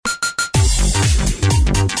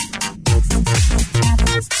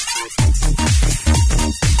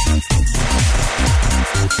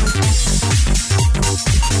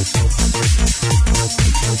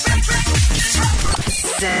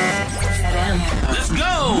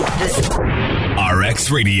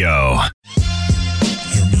RX Radio. Hear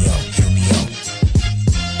me out, hear me out.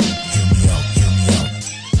 Hear me out, hear me out.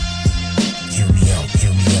 Hear me out,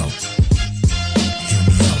 hear me out. Hear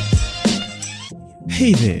me out.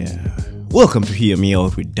 Hey there. Welcome to Hear Me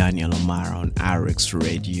Out with Daniel O'Mara on RX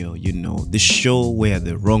Radio. You know, the show where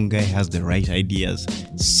the wrong guy has the right ideas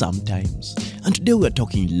sometimes. And today we're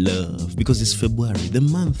talking love because it's February, the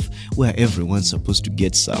month where everyone's supposed to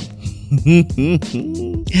get some.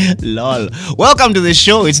 Lol. Welcome to the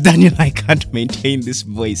show. It's Daniel. I can't maintain this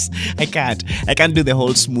voice. I can't do the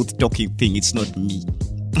whole smooth talking thing. It's not me.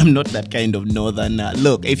 I'm not that kind of northerner.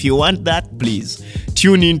 Look, if you want that, please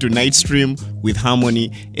tune in to Night Stream with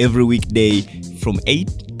Harmony every weekday from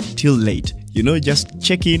 8 till late. You know, just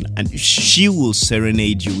check in and she will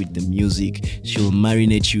serenade you with the music. She will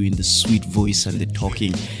marinate you in the sweet voice and the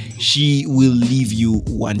talking. She will leave you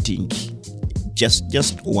wanting.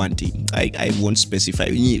 Just wanting. I won't specify.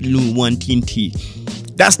 Wanting tea.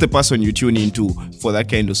 That's the person you tune into for that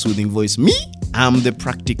kind of soothing voice. Me, I'm the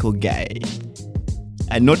practical guy.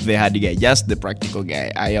 And not the hard guy, just the practical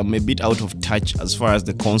guy. I am a bit out of touch as far as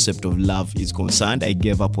the concept of love is concerned. I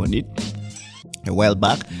gave up on it a while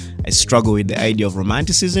back. I struggle with the idea of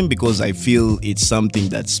romanticism because I feel it's something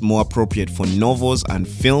that's more appropriate for novels and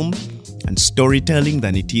film and storytelling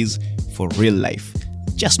than it is for real life.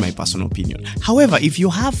 Just my personal opinion. However, if you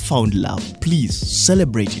have found love, please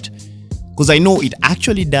celebrate it. Because I know it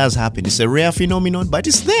actually does happen. It's a rare phenomenon, but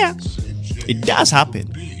it's there. It does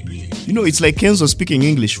happen. You know, it's like Kenzo speaking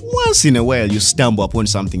English. Once in a while, you stumble upon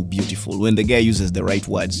something beautiful when the guy uses the right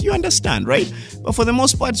words. You understand, right? But for the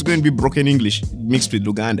most part, it's going to be broken English mixed with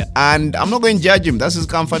Luganda. And I'm not going to judge him. That's his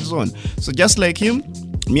comfort zone. So just like him,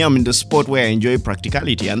 me, I'm in the spot where I enjoy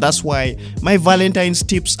practicality. And that's why my Valentine's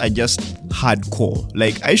tips are just hardcore.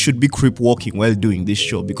 Like, I should be creep walking while doing this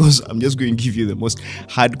show because I'm just going to give you the most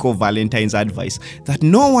hardcore Valentine's advice that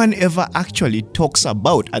no one ever actually talks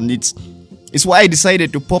about. And it's why I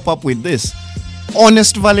decided to pop up with this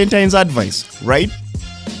honest Valentine's advice, right?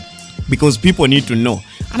 Because people need to know.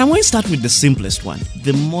 And I'm going to start with the simplest one.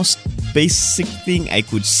 The most basic thing I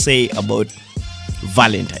could say about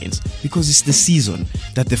Valentine's, because it's the season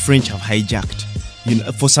that the French have hijacked. You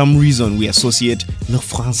know, for some reason, we associate le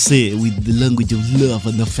français with the language of love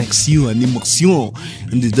and affection and emotion,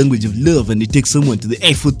 and the language of love, and they take someone to the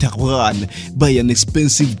Eiffel Tower and buy an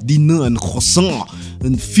expensive dinner and croissant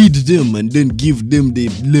and feed them and then give them the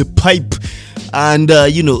le pipe and,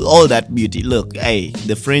 all that beauty. Look,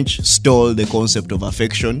 the French stole the concept of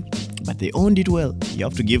affection, but they owned it well. You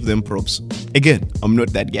have to give them props. Again, I'm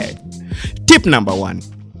not that guy. Tip number 1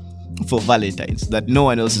 for Valentine's that no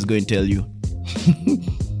one else is going to tell you.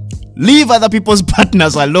 Leave other people's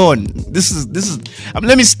partners alone. This is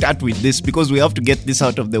let me start with this because we have to get this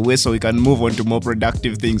out of the way so we can move on to more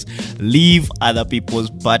productive things. Leave other people's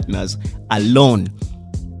partners alone.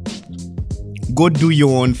 Go do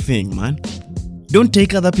your own thing, man. Don't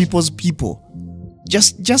take other people's people.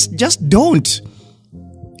 Just don't.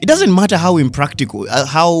 It doesn't matter how impractical,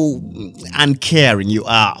 how uncaring you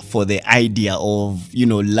are for the idea of,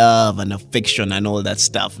 love and affection and all that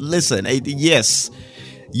stuff. Listen, yes,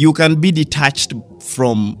 you can be detached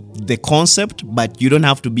from the concept, but you don't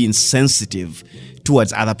have to be insensitive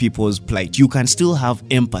towards other people's plight. You can still have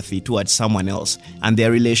empathy towards someone else and their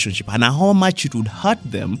relationship and how much it would hurt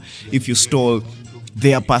them if you stole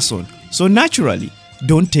their person. So naturally,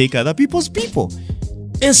 don't take other people's people.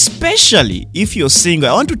 Especially if you're single.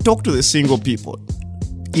 I want to talk to the single people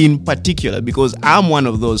in particular because I'm one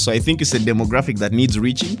of those. So I think it's a demographic that needs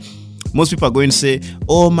reaching. Most people are going to say,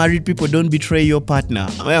 oh, married people, don't betray your partner.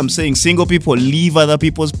 I'm saying single people, leave other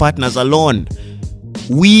people's partners alone.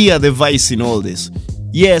 We are the vice in all this.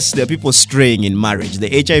 Yes, there are people straying in marriage.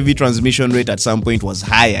 The HIV transmission rate at some point was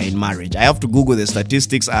higher in marriage. I have to Google the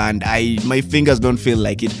statistics and my fingers don't feel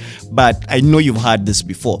like it. But I know you've heard this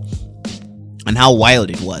before. And how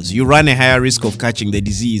wild it was. You run a higher risk of catching the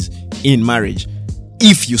disease in marriage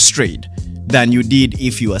if you strayed than you did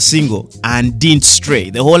if you were single and didn't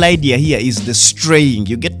stray. The whole idea here is the straying.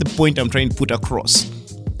 You get the point I'm trying to put across.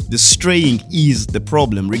 The straying is the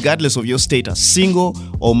problem, regardless of your status, single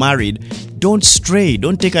or married. Don't stray.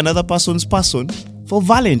 Don't take another person's person for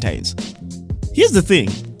Valentine's. Here's the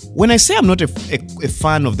thing. When I say I'm not a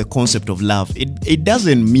fan of the concept of love, it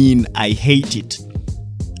doesn't mean I hate it.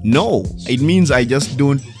 No, it means I just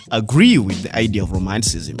don't agree with the idea of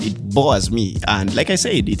romanticism. It bores me. And like I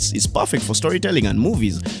said, it's perfect for storytelling and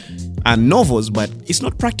movies and novels, but it's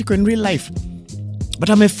not practical in real life. But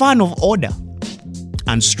I'm a fan of order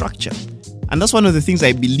and structure. And that's one of the things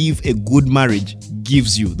I believe a good marriage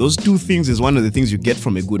gives you. Those two things is one of the things you get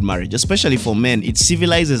from a good marriage. Especially for men, it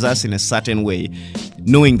civilizes us in a certain way,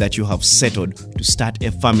 knowing that you have settled to start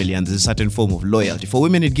a family and there's a certain form of loyalty. For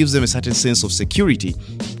women, it gives them a certain sense of security,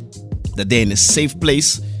 that they're in a safe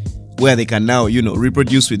place where they can now,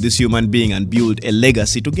 reproduce with this human being and build a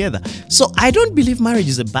legacy together. So I don't believe marriage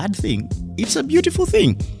is a bad thing. It's a beautiful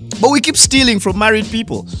thing. But we keep stealing from married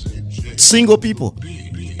people, single people.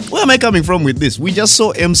 Where am I coming from with this? We just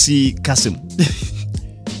saw MC Kasim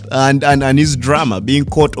and his drama being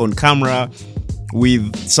caught on camera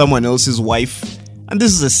with someone else's wife. And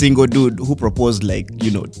this is a single dude who proposed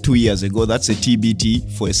 2 years ago. That's a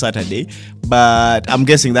TBT for a Saturday. But I'm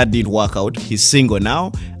guessing that didn't work out. He's single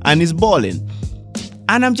now and he's balling.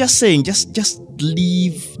 And I'm just saying, just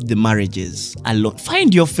leave the marriages alone.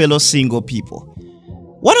 Find your fellow single people.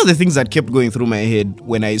 One of the things that kept going through my head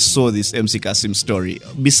when I saw this MC Kasim story,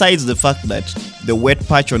 besides the fact that the wet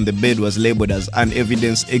patch on the bed was labeled as an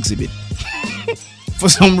evidence exhibit, for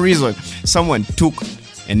some reason, someone took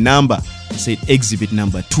a number and said exhibit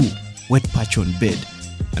number 2, wet patch on bed,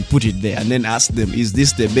 and put it there, and then asked them, is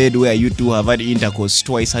this the bed where you two have had intercourse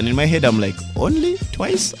twice? And in my head, I'm like, only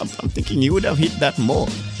twice? I'm thinking you would have hit that more.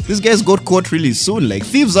 These guys got caught really soon. Like,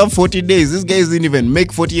 thieves have 40 days. These guys didn't even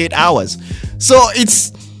make 48 hours. So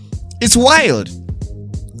it's wild.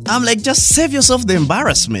 I'm like, just save yourself the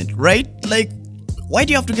embarrassment, right? Like, why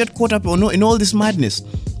do you have to get caught up in all this madness?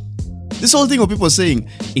 This whole thing of people saying,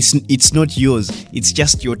 it's not yours, it's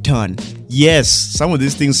just your turn. Yes, some of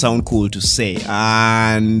these things sound cool to say.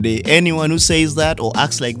 And anyone who says that or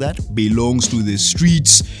acts like that belongs to the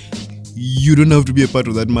streets. You don't have to be a part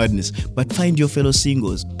of that madness. But find your fellow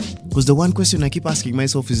singles. Because the one question I keep asking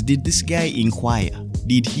myself is, did this guy inquire?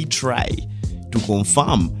 Did he try to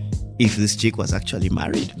confirm if this chick was actually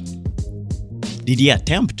married? Did he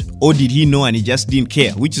attempt? Or did he know and he just didn't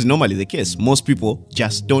care? Which is normally the case. Most people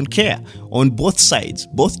just don't care. On both sides,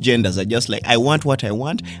 both genders are just like, I want what I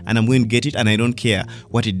want and I'm going to get it and I don't care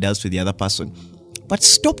what it does to the other person. But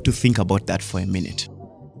stop to think about that for a minute.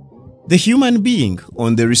 The human being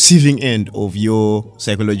on the receiving end of your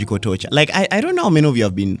psychological torture. Like, I don't know how many of you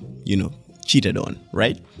have been, cheated on,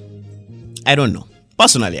 right? I don't know.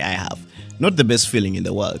 Personally, I have. Not the best feeling in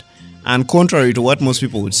the world. And contrary to what most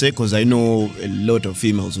people would say, because I know a lot of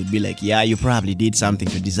females would be like, yeah, you probably did something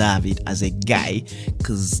to deserve it as a guy,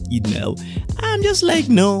 because, I'm just like,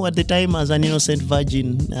 no, at the time as an innocent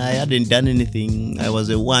virgin, I hadn't done anything. I was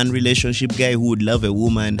a one relationship guy who would love a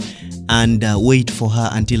woman and wait for her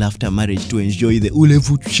until after marriage to enjoy the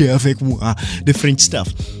the French stuff.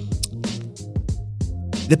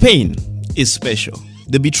 The pain is special.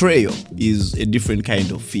 The betrayal is a different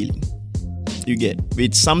kind of feeling. You get,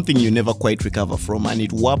 it's something you never quite recover from, and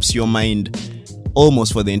it warps your mind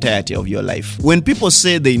almost for the entirety of your life. When people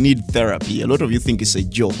say they need therapy, a lot of you think it's a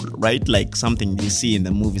joke, right? Like something you see in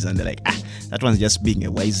the movies and they're like, that one's just being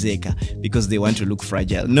a wiseacre because they want to look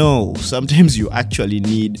fragile. No, sometimes you actually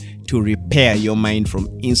need to repair your mind from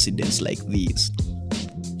incidents like these.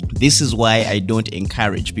 This is why I don't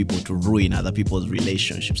encourage people to ruin other people's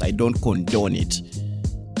relationships. I don't condone it.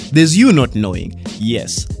 There's you not knowing,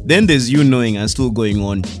 yes. Then there's you knowing and still going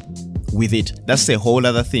on with it. That's a whole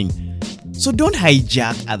other thing. So don't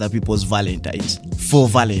hijack other people's Valentines for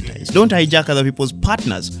Valentines. Don't hijack other people's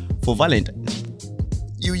partners for Valentines.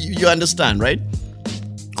 You understand, right?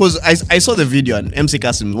 Because I saw the video and MC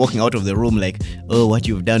Kasim walking out of the room like, oh, what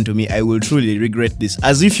you've done to me, I will truly regret this.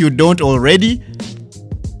 As if you don't already.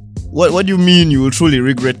 What do you mean you will truly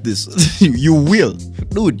regret this? You will.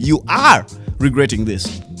 Dude, you are regretting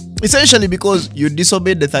this. Essentially because you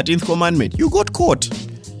disobeyed the 13th commandment. You got caught.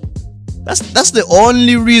 That's the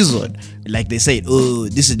only reason. Like they said, oh,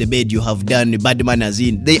 this is the bed you have done bad manners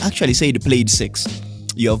in. They actually said played sex.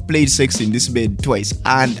 You have played sex in this bed twice.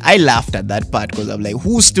 And I laughed at that part because I'm like,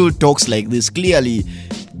 who still talks like this? Clearly,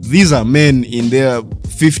 these are men in their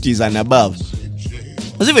 50s and above.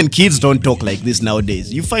 Because even kids don't talk like this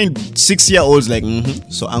nowadays. You find 6-year-olds like,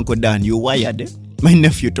 so Uncle Dan, you wired, eh? My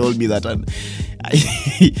nephew told me that, and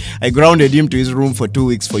I grounded him to his room for 2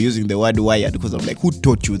 weeks for using the word wired because I'm like, who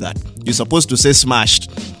taught you that? You're supposed to say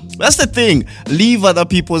smashed. That's the thing. Leave other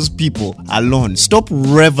people's people alone. Stop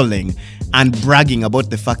reveling and bragging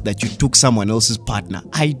about the fact that you took someone else's partner.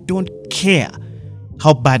 I don't care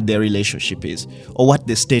how bad their relationship is or what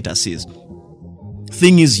the status is.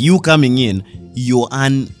 Thing is, you coming in, you're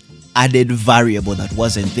an added variable that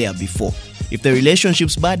wasn't there before. If the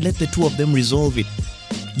relationship's bad, let the two of them resolve it.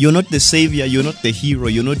 You're not the savior, you're not the hero,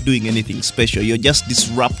 you're not doing anything special. You're just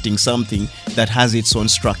disrupting something that has its own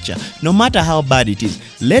structure. No matter how bad it is,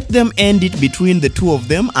 let them end it between the two of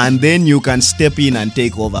them, and then you can step in and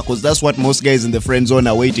take over. Because that's what most guys in the friend zone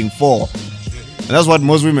are waiting for. And that's what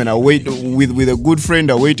most women are waiting with a good friend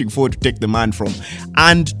are waiting for to take the man from.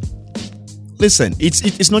 And listen,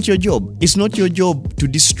 it's not your job. It's not your job to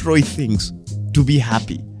destroy things, to be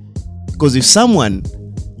happy. Because if someone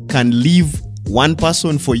can leave one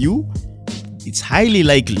person for you, it's highly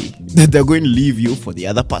likely that they're going to leave you for the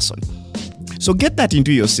other person. So get that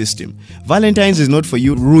into your system. Valentine's is not for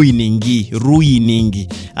you ruining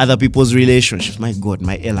other people's relationships. My God,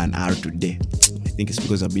 my L and R today. I think it's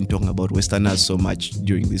because I've been talking about Westerners so much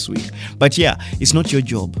during this week. But yeah, it's not your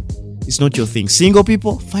job. It's not your thing. Single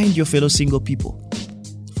people, find your fellow single people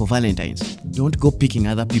for Valentine's. Don't go picking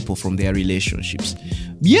other people from their relationships.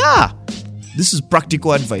 Yeah, this is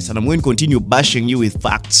practical advice, and I'm going to continue bashing you with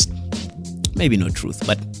facts. Maybe not truth,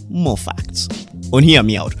 but more facts. On Hear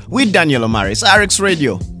Me Out with Daniel Omari. It's RX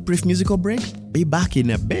Radio. Brief musical break. Be back in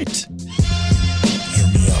a bit. Hear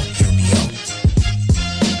me out, hear me out.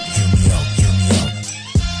 Hear me out, hear me out.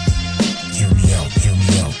 Hear me out, hear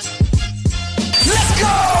me out. Let's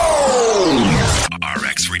go!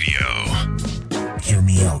 RX Radio. Hear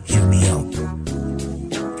me out, hear me out.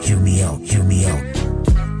 Hear me out, hear me out.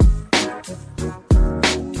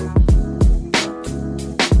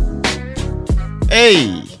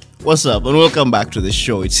 Hey, what's up, and welcome back to the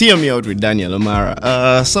show. It's Hear Me Out with Daniel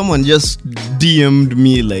Omara. Someone just DM'd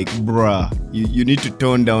me like, bruh, you need to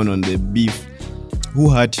tone down on the beef. Who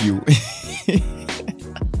hurt you?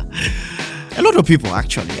 A lot of people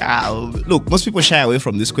actually. Look, most people shy away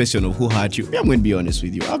from this question of who hurt you. I'm going to be honest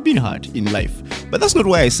with you. I've been hurt in life. But that's not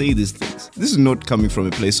why I say these things. This is not coming from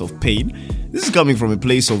a place of pain. This is coming from a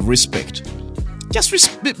place of respect. Just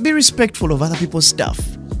be respectful of other people's stuff.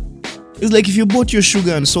 It's like if you bought your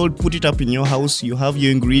sugar and salt, put it up in your house, you have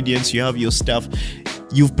your ingredients, you have your stuff,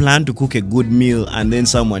 you've planned to cook a good meal, and then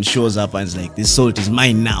someone shows up and is like, this salt is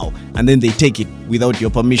mine now, and then they take it without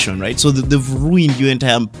your permission, right? So they've ruined your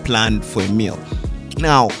entire plan for a meal.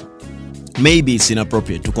 Now, maybe it's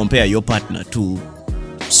inappropriate to compare your partner to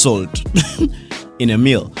salt in a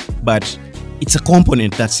meal, but it's a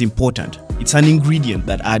component that's important. It's an ingredient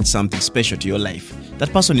that adds something special to your life.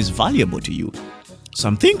 That person is valuable to you. So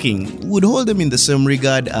I'm thinking, would hold them in the same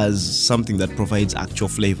regard as something that provides actual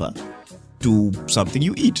flavor to something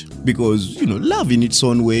you eat. Because, love in its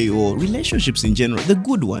own way, or relationships in general, the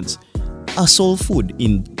good ones, are soul food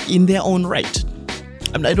in their own right.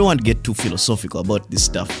 I don't want to get too philosophical about this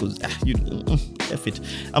stuff because, F it.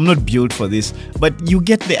 I'm not built for this. But you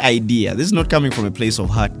get the idea. This is not coming from a place of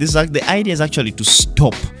hurt. The idea is actually to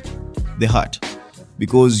stop the hurt.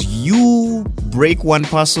 Because you break one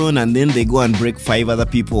person and then they go and break 5 other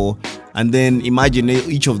people, and then imagine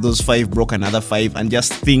each of those 5 broke another 5, and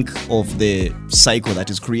just think of the cycle that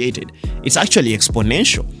is created. It's actually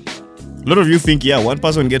exponential. A lot of you think, one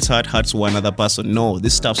person gets hurts one other person. No,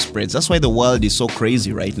 this stuff spreads. That's why the world is so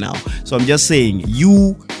crazy right now. So I'm just saying,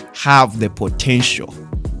 you have the potential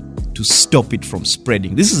to stop it from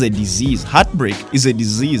spreading. This is a disease. Heartbreak is a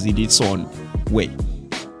disease in its own way.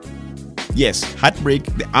 Yes, heartbreak,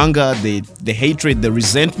 the anger, the hatred, the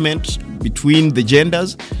resentment between the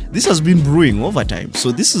genders, this has been brewing over time.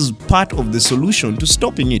 So this is part of the solution to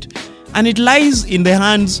stopping it. And it lies in the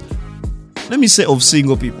hands, let me say, of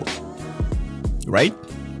single people. Right?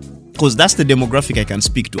 Because that's the demographic I can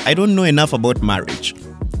speak to. I don't know enough about marriage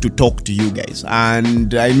to talk to you guys.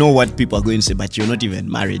 And I know what people are going to say, but you're not even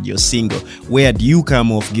married, you're single. Where do you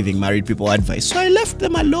come off giving married people advice? So I left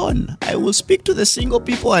them alone. I will speak to the single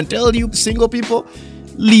people and tell you, single people,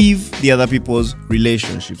 leave the other people's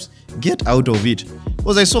relationships. Get out of it.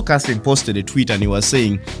 Because I saw Casting posted a tweet and he was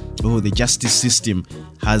saying, the justice system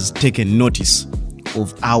has taken notice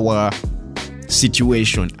of our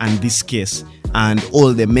situation and this case. And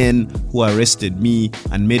all the men who arrested me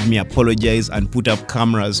and made me apologize and put up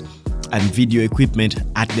cameras and video equipment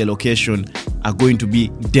at the location are going to be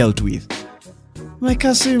dealt with. My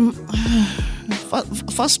Kasim,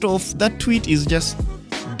 first off, that tweet is just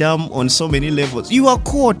dumb on so many levels. You are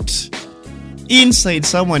caught inside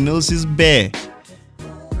someone else's bear.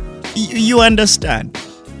 You understand?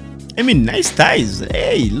 I mean, nice thighs.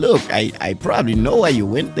 Hey, look, I probably know why you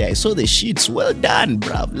went there. I saw the sheets. Well done,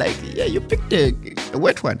 bruv. Like, yeah, you picked a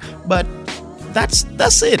wet one. But that's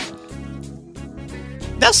it.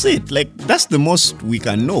 That's it. Like, that's the most we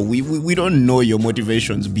can know. We don't know your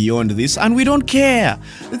motivations beyond this, and we don't care.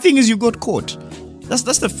 The thing is, you got caught.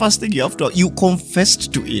 That's the first thing you have to. You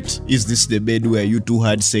confessed to it. Is this the bed where you two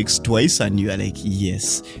had sex twice? And you are like,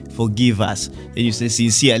 yes, forgive us. And you say,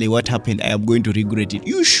 sincerely, what happened? I am going to regret it.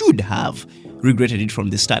 You should have regretted it from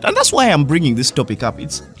the start. And that's why I'm bringing this topic up.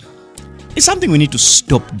 It's something we need to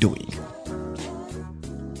stop doing.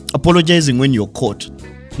 Apologizing when you're caught.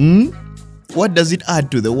 What does it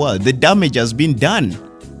add to the world? The damage has been done.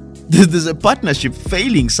 There's a partnership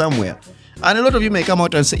failing somewhere. And a lot of you may come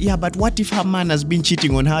out and say, yeah, but what if her man has been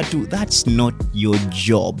cheating on her too? That's not your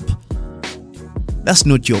job. That's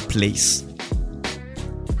not your place.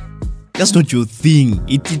 That's not your thing.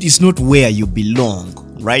 It is not where you belong,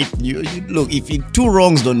 right? You look, if two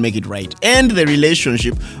wrongs don't make it right, end the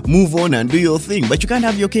relationship, move on and do your thing. But you can't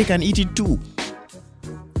have your cake and eat it too.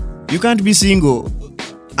 You can't be single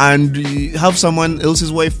and have someone else's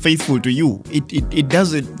wife faithful to you. It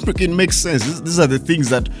doesn't freaking make sense. These are the things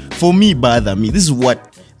that, for me, bother me. This is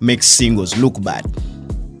what makes singles look bad.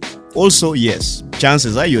 Also, yes,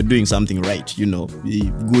 chances are you're doing something right.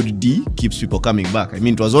 The good D keeps people coming back. I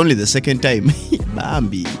mean, it was only the second time.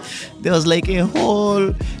 Bambi. There was like a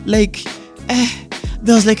whole,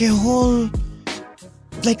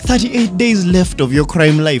 38 days left of your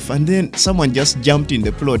crime life. And then someone just jumped in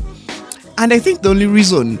the plot. And I think the only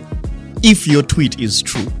reason, if your tweet is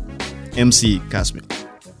true, MC Kasimo,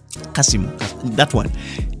 that one,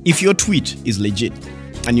 if your tweet is legit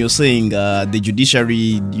and you're saying the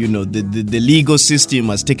judiciary, the legal system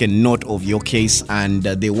has taken note of your case and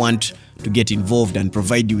they want to get involved and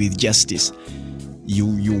provide you with justice,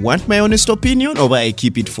 you want my honest opinion, or I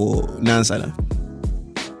keep it for Nansana?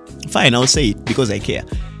 Fine, I'll say it because I care.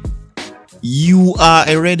 You are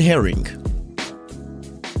a red herring.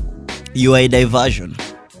 You are a diversion.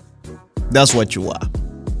 That's what you are.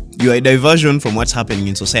 You are a diversion from what's happening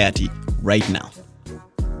in society right now.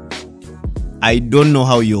 I don't know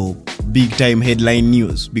how you're big time headline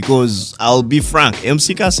news, because I'll be frank,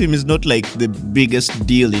 MC Kasim is not like the biggest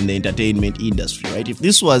deal in the entertainment industry, right? If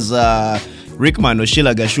this was Rickman or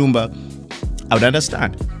Sheila Gashumba, I would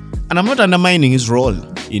understand. And I'm not undermining his role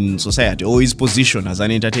in society or his position as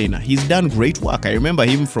an entertainer. He's done great work. I remember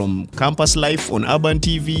him from Campus Life on Urban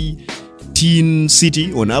TV, Teen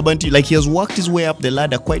City on Urban TV. Like, he has worked his way up the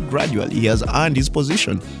ladder quite gradually. He has earned his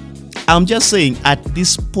position. I'm just saying, at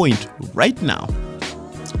this point right now,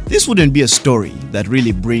 this wouldn't be a story that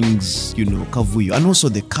really brings, kavuyo. And also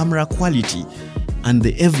the camera quality and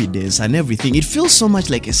the evidence and everything. It feels so much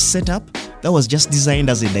like a setup that was just designed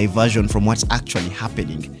as a diversion from what's actually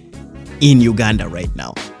happening in Uganda right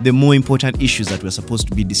now. The more important issues that we're supposed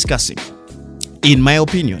to be discussing. In my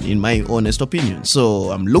opinion, in my honest opinion.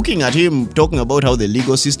 So I'm looking at him talking about how the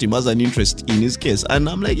legal system has an interest in his case. And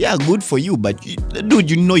I'm like, yeah, good for you. But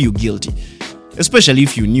dude, you're guilty. Especially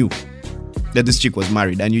if you knew that this chick was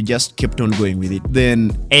married and you just kept on going with it.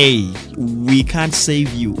 Then, hey, we can't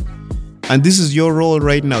save you. And this is your role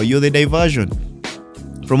right now. You're the diversion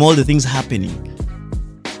from all the things happening.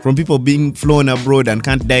 From people being flown abroad and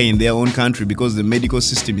can't die in their own country because the medical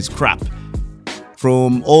system is crap.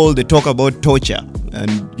 From all the talk about torture and,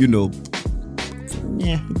 a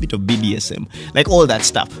bit of BDSM, like all that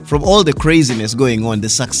stuff. From all the craziness going on, the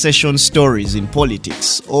succession stories in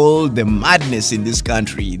politics, all the madness in this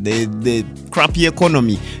country, the crappy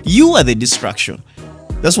economy, you are the distraction.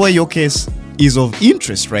 That's why your case is of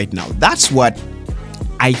interest right now. That's what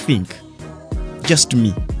I think. Just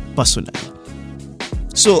me, personally.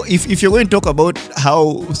 So if you're going to talk about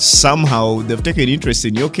how somehow they've taken interest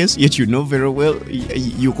in your case, yet you know very well,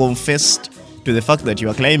 you confessed to the fact that you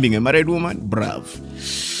are climbing a married woman, brav.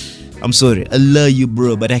 I'm sorry, I love you,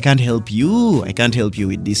 bro, but I can't help you. I can't help you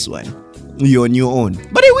with this one. You're on your own.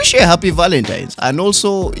 But I wish you a happy Valentine's. And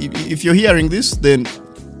also, if you're hearing this, then,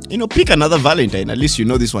 pick another Valentine. At least you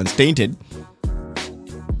know this one's tainted.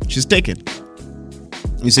 She's taken.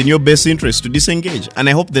 It's in your best interest to disengage. And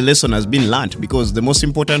I hope the lesson has been learned, because the most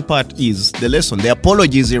important part is the lesson. The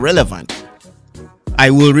apology is irrelevant.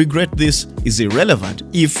 I will regret this is irrelevant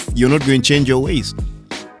if you're not going to change your ways.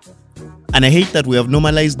 And I hate that we have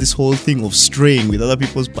normalized this whole thing of straying with other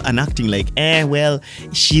people's and acting like,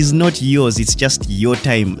 she's not yours, it's just your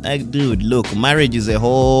time. Like, dude, look, marriage is a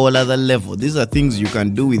whole other level. These are things you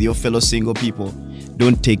can do with your fellow single people.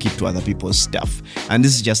 Don't take it to other people's stuff. And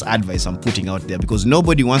this is just advice I'm putting out there, because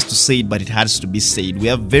nobody wants to say it, but it has to be said. We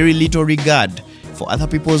have very little regard for other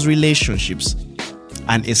people's relationships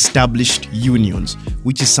and established unions,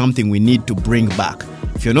 which is something we need to bring back.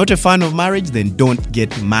 If you're not a fan of marriage, then don't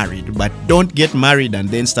get married. But don't get married and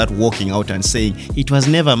then start walking out and saying, it was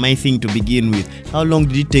never my thing to begin with. How long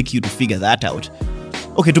did it take you to figure that out?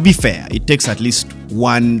 Okay, to be fair, it takes at least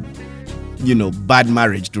one bad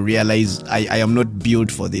marriage to realize I am not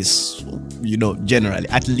built for this, generally,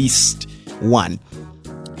 at least one.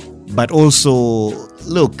 But also,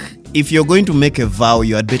 look, if you're going to make a vow,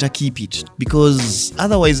 you had better keep it, because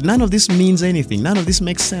otherwise none of this means anything. None of this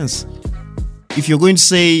makes sense. If you're going to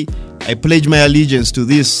say, I pledge my allegiance to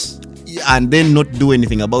this, and then not do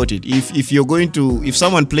anything about it. If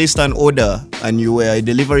someone placed an order and you were a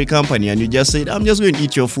delivery company and you just said, I'm just going to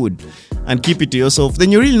eat your food and keep it to yourself,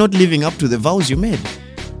 then you're really not living up to the vows you made.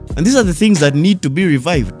 And these are the things that need to be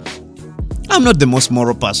revived. I'm not the most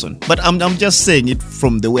moral person, but I'm just saying it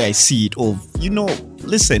from the way I see it of,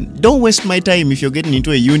 listen, don't waste my time if you're getting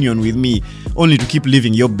into a union with me only to keep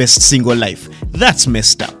living your best single life. That's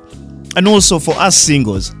messed up. And also for us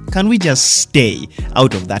singles, can we just stay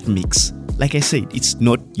out of that mix? Like I said, it's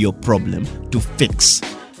not your problem to fix.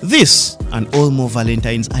 This and all more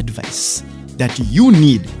Valentine's advice that you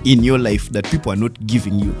need in your life that people are not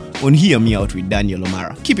giving you on Hear Me Out with Daniel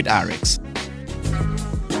O'Mara. Keep it RX.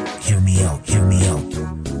 Hear me out, hear me out.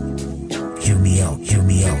 Hear me out, hear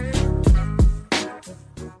me out.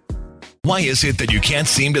 Why is it that you can't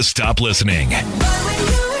seem to stop listening?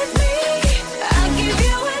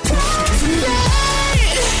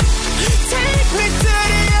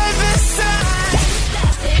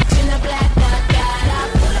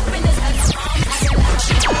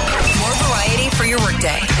 Your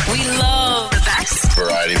workday. We love the best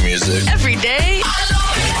Variety music. every day.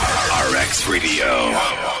 RX Radio.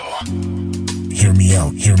 Hear me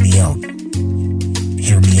out, hear me out.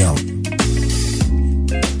 Hear me out.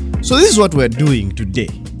 So this is what we're doing today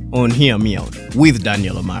on Hear Me Out with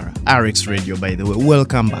Daniel O'Mara. RX Radio, by the way.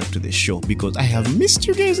 Welcome back to the show, because I have missed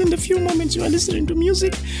you guys in the few moments you are listening to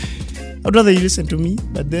music. I'd rather you listen to me,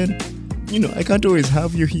 but then I can't always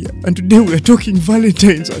have you here. And today we're talking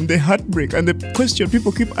Valentine's and the heartbreak. And the question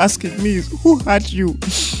people keep asking me is, who hurt you?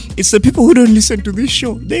 It's the people who don't listen to this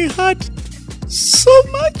show. They hurt so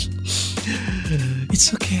much.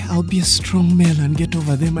 It's okay. I'll be a strong male and get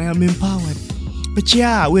over them. I am empowered. But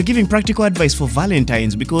yeah, we're giving practical advice for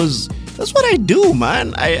Valentine's because that's what I do,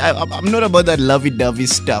 man. I'm not about that lovey-dovey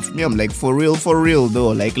stuff. Me, I'm like, for real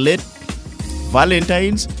though. Like, let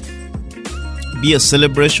Valentine's be a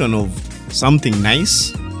celebration of something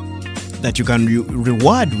nice that you can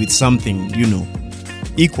reward with something,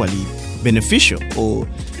 equally beneficial, or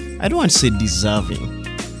I don't want to say deserving.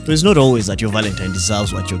 So it's not always that your Valentine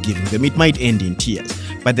deserves what you're giving them. It might end in tears.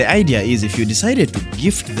 But the idea is, if you decided to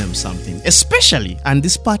gift them something, especially, and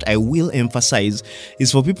this part I will emphasize,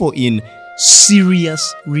 is for people in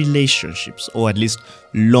serious relationships, or at least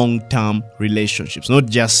long-term relationships. Not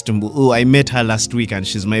just, I met her last week and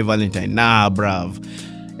she's my Valentine. Nah, bruv.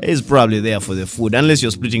 It's probably there for the food, unless you're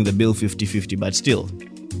splitting the bill 50-50, but still.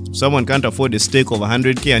 If someone can't afford a steak of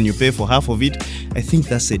 100k and you pay for half of it, I think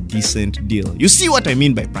that's a decent deal. You see what I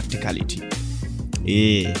mean by practicality?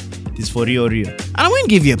 It is for real. And I'm going to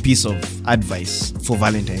give you a piece of advice for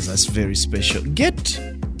Valentine's that's very special. Get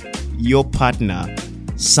your partner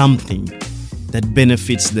something that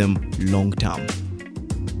benefits them long term.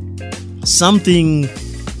 Something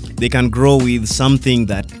they can grow with, something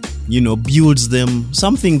that builds them,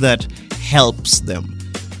 something that helps them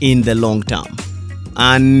in the long term.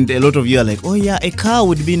 And a lot of you are like, oh yeah, a car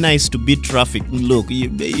would be nice to beat traffic. Look,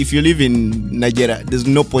 if you live in Nigeria, there's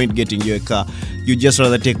no point getting you a car. You just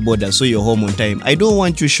rather take border so you're home on time. I don't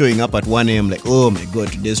want you showing up at 1 a.m. like, oh my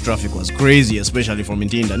god, today's traffic was crazy, especially from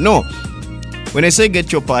Intinda. No. When I say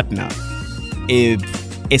get your partner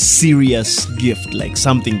a serious gift, like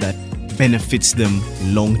something that benefits them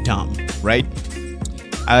long term, right?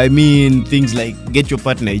 I mean things like get your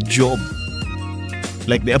partner a job.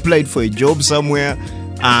 Like they applied for a job somewhere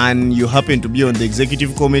and you happen to be on the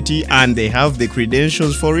executive committee and they have the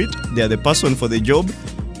credentials for it. They are the person for the job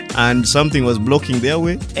and something was blocking their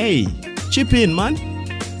way. Hey, chip in, man.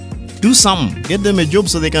 Do something. Get them a job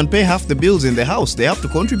so they can pay half the bills in the house. They have to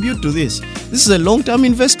contribute to this. This is a long-term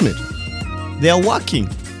investment. They are working.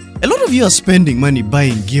 A lot of you are spending money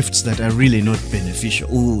buying gifts that are really not beneficial.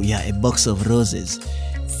 Oh, yeah, a box of roses.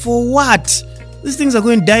 For what? These things are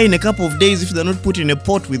going to die in a couple of days if they're not put in a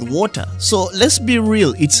pot with water. So let's be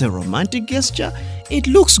real. It's a romantic gesture. It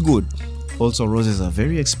looks good. Also, roses are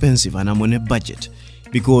very expensive and I'm on a budget.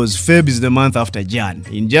 Because Feb is the month after Jan.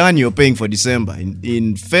 In Jan, you're paying for December.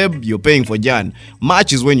 In Feb, you're paying for Jan.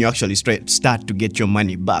 March is when you actually start to get your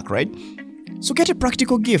money back, right? So get a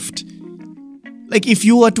practical gift. Like if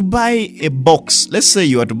you were to buy a box, let's say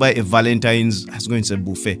you were to buy a Valentine's, I was going to say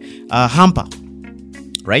buffet, a hamper,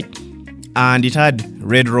 right? And it had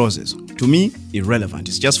red roses. To me, irrelevant.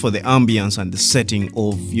 It's just for the ambience and the setting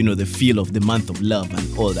of, the feel of the month of love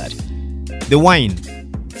and all that. The wine,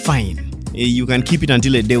 fine. You can keep it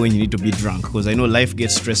until a day when you need to be drunk, because I know life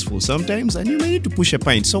gets stressful sometimes and you may need to push a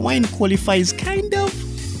pint. So wine qualifies kind of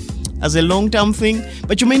as a long-term thing,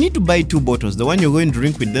 but you may need to buy 2 bottles. The one you're going to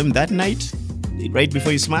drink with them that night, right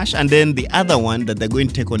before you smash, and then the other one that they're going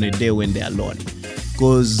to take on a day when they're alone.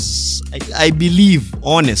 Because I believe,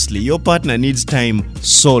 honestly, your partner needs time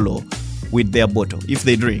solo with their bottle if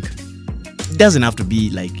they drink. It doesn't have to be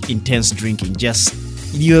like intense drinking, just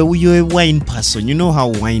you're a wine person. You know how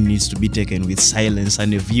wine needs to be taken with silence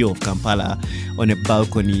and a view of Kampala on a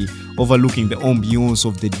balcony overlooking the ambience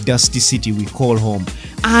of the dusty city we call home.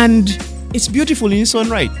 And it's beautiful in its own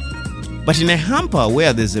right. But in a hamper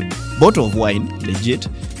where there's a bottle of wine, legit,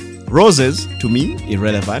 roses, to me,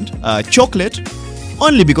 irrelevant, chocolate,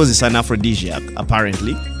 only because it's an aphrodisiac,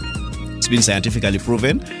 apparently. It's been scientifically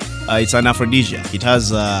proven. It's an aphrodisiac. It has,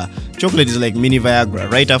 chocolate is like mini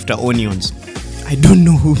Viagra, right after onions. I don't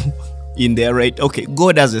know who in there, right? Okay,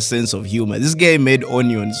 God has a sense of humor. This guy made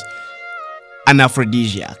onions an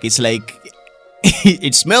aphrodisiac. It's like,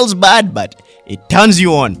 it smells bad, but it turns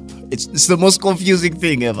you on. It's the most confusing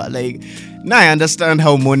thing ever. Like, now I understand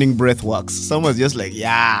how morning breath works. Someone's just like,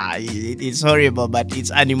 yeah, it's horrible, but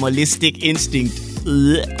it's animalistic instinct.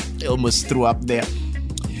 I almost threw up there.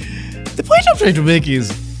 The point I'm trying to make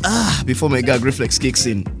is, before my gag reflex kicks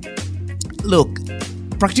in, look,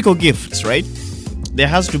 practical gifts, right? There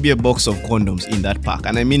has to be a box of condoms in that pack,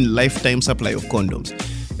 and I mean lifetime supply of condoms.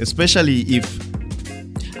 Especially if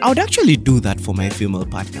I would actually do that for my female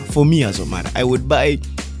partner. For me, as a man, I would buy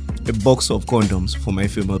a box of condoms for my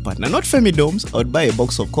female partner. Not femidoms, I would buy a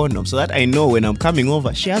box of condoms so that I know when I'm coming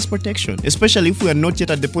over, she has protection. Especially if we are not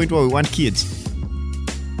yet at the point where we want kids.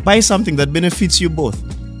 Buy something that benefits you both.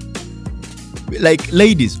 Like,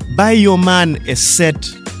 ladies, buy your man a set,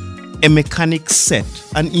 a mechanic set,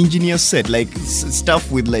 an engineer set, like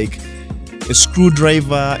stuff with like a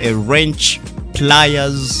screwdriver, a wrench,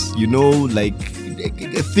 pliers, you know, like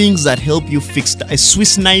things that help you fix a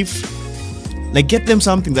Swiss knife. Like, get them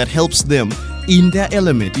something that helps them in their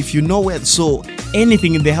element. If you know where, so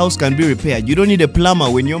anything in the house can be repaired. You don't need a plumber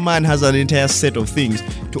when your man has an entire set of things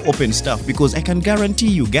to open stuff, because I can guarantee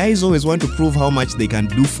you, guys always want to prove how much they can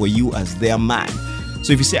do for you as their man.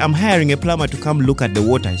 So if you say, I'm hiring a plumber to come look at the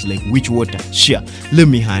water, it's like, which water? Sure, let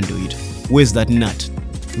me handle it. Where's that nut?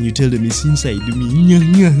 And you tell them it's inside me.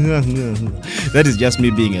 That is just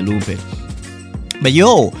me being a lumpen. But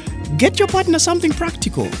yo, get your partner something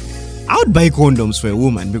practical. I would buy condoms for a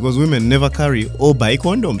woman, because women never carry or buy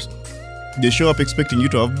condoms. They show up expecting you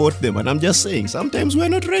to have bought them, and I'm just saying, sometimes we're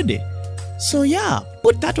not ready. So yeah,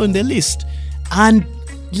 put that on the list. And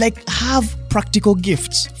like, have practical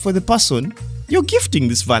gifts for the person you're gifting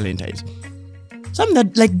this Valentine's. Something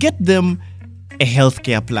that, like, get them a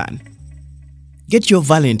healthcare plan. Get your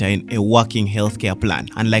Valentine a working healthcare plan.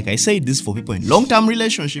 And like I said, this is for people in long-term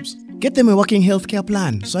relationships. Get them a working healthcare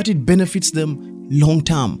plan so that it benefits them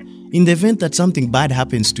long-term. In the event that something bad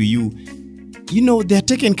happens to you, you know, they're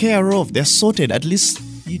taken care of. They're sorted, at least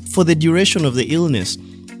for the duration of the illness.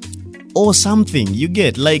 Or something, you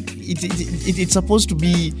get, like, it's supposed to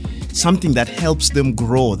be something that helps them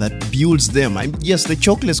grow, that builds them. Yes, the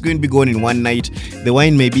chocolate's going to be gone in one night, the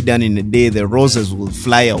wine may be done in a day, the roses will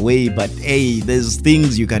fly away, but hey, there's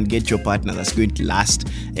things you can get your partner that's going to last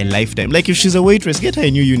a lifetime. Like, if she's a waitress, get her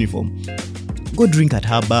a new uniform. Go drink at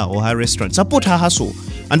her bar or her restaurant. Support her hustle.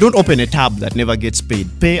 And don't open a tab that never gets paid.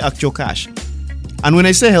 Pay actual cash. And when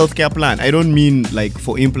I say healthcare plan, I don't mean like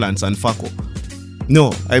for implants and FACO.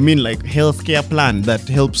 No, I mean like healthcare plan that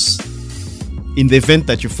helps in the event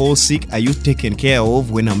that you fall sick. Are you taken care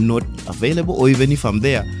of when I'm not available, or even if I'm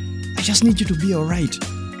there? I just need you to be alright.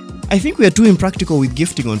 I think we are too impractical with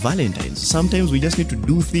gifting on Valentine's. Sometimes we just need to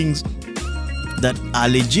do things that are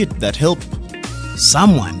legit, that help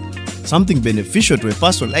someone, something beneficial to a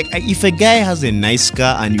person. Like, if a guy has a nice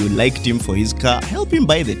car and you liked him for his car, help him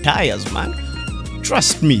buy the tires, man.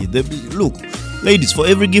 Trust me. Look, ladies, for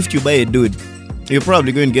every gift you buy a dude, you're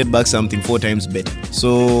probably going to get back something 4 times better.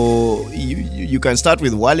 So you can start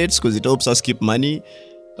with wallets, because it helps us keep money.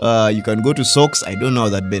 You can go to socks. I don't know how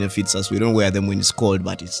that benefits us. We don't wear them when it's cold,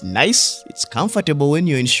 but it's nice. It's comfortable when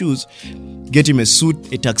you're in shoes. Get him a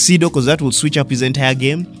suit, a tuxedo, because that will switch up his entire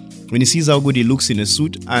game. When he sees how good he looks in a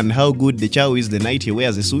suit and how good the chow is the night he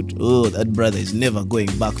wears a suit, oh, that brother is never going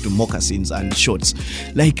back to moccasins and shorts.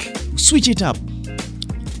 Like, switch it up.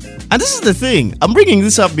 And this is the thing. I'm bringing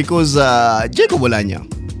this up because Jacob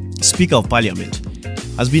Oulanyah, Speaker of Parliament,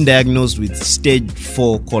 has been diagnosed with stage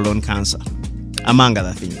 4 colon cancer, among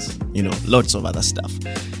other things. You know, lots of other stuff.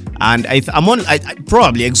 And I'm on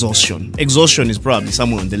probably exhaustion. Exhaustion is probably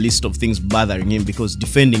somewhere on the list of things bothering him, because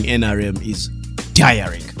defending NRM is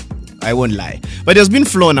tiring. I won't lie. But he has been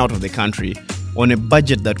flown out of the country on a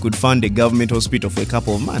budget that could fund a government hospital for a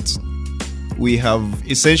couple of months. We have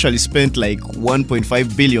essentially spent like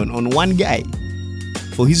 1.5 billion on one guy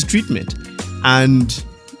for his treatment. And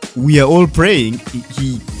we are all praying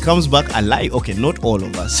he comes back alive. Okay, not all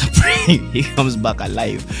of us are praying he comes back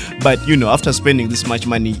alive. But, after spending this much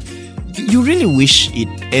money, you really wish it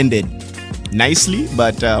ended nicely.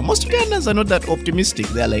 But most Ugandans are not that optimistic.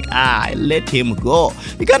 They're like, let him go.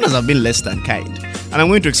 Ugandans have been less than kind. And I'm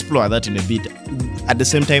going to explore that in a bit. At the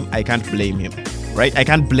same time, I can't blame him, right? I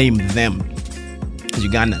can't blame them as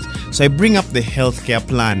Ugandans. So I bring up the healthcare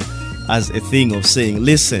plan as a thing of saying,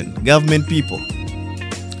 listen, government people,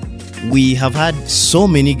 we have had so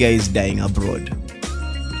many guys dying abroad.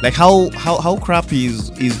 Like how crappy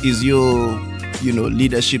is your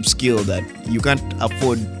leadership skill that you can't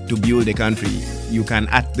afford to build a country you can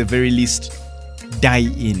at the very least die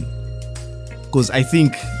in? Because I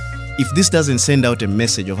think if this doesn't send out a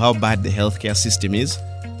message of how bad the healthcare system is,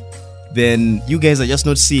 then you guys are just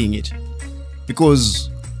not seeing it. Because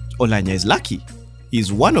Oulanyah is lucky.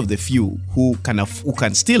 He's one of the few who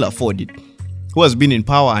can still afford it, who has been in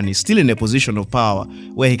power and is still in a position of power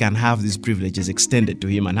where he can have these privileges extended to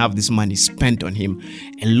him and have this money spent on him.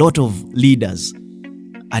 A lot of leaders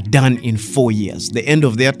are done in 4 years. The end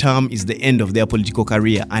of their term is the end of their political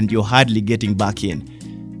career, and you're hardly getting back in.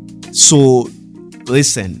 So,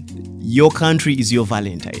 listen, your country is your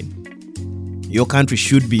Valentine. Your country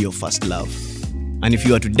should be your first love. And if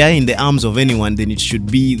you are to die in the arms of anyone, then it should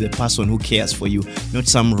be the person who cares for you, not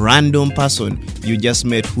some random person you just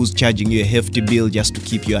met who's charging you a hefty bill just to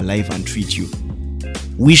keep you alive and treat you.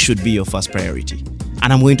 We should be your first priority.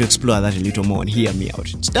 And I'm going to explore that a little more and hear me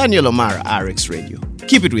out. It's Daniel O'Mara, RX Radio.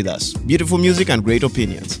 Keep it with us. Beautiful music and great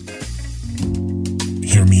opinions.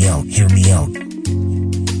 Hear me out, hear me out.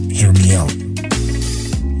 Hear me out.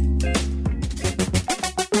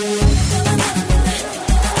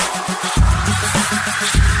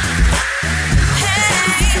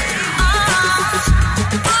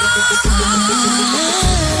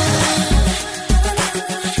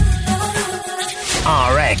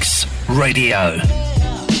 RX Radio.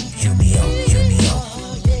 Hear me out, hear me out.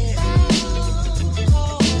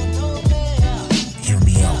 Hear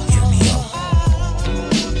me out, hear me out.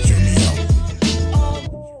 Hear me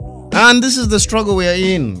out. And this is the struggle we are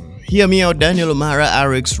in. Hear me out, Daniel O'Mara,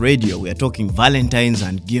 RX Radio. We are talking Valentines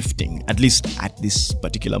and gifting, at least at this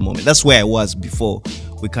particular moment. That's where I was before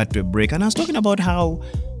we cut to a break. And I was talking about how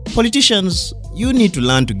politicians, you need to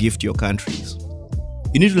learn to gift your countries.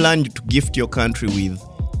 You need to learn to gift your country with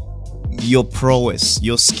your prowess,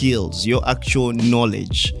 your skills, your actual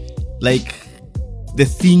knowledge. Like the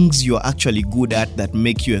things you're actually good at that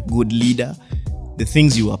make you a good leader, the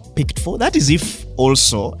things you are picked for. That is if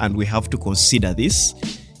also, and we have to consider this,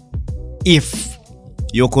 if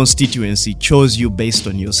your constituency chose you based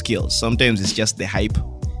on your skills. Sometimes it's just the hype.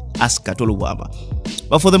 Ask Katolu Wama.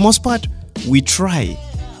 But for the most part, we try.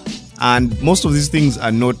 And most of these things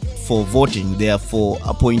are not for voting, they are for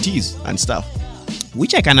appointees and stuff,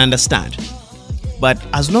 which I can understand. But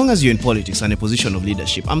as long as you're in politics and a position of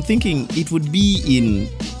leadership, I'm thinking it would be in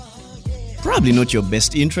probably not your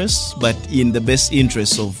best interests, but in the best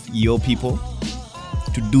interests of your people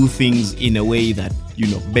to do things in a way that,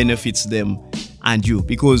 benefits them and you.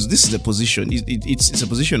 Because this is a position, it's a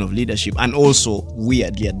position of leadership and also,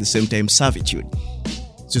 weirdly, at the same time, servitude.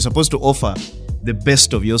 So you're supposed to offer the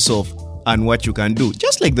best of yourself and what you can do.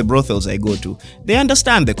 Just like the brothels I go to, they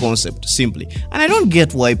understand the concept simply. And I don't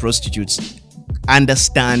get why prostitutes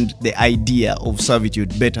understand the idea of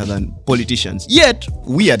servitude better than politicians. Yet,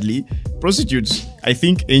 weirdly, prostitutes, I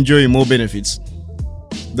think, enjoy more benefits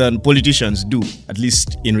than politicians do, at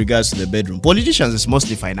least in regards to the bedroom. Politicians is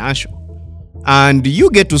mostly financial. And you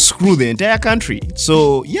get to screw the entire country.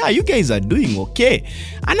 So, yeah, you guys are doing okay.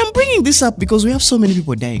 And I'm bringing this up because we have so many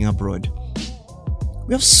people dying abroad.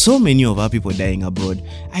 We have so many of our people dying abroad.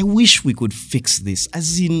 I wish we could fix this.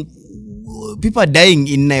 As in, people are dying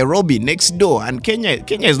in Nairobi next door. And Kenya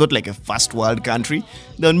is not like a first world country.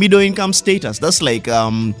 They're on middle income status. That's like,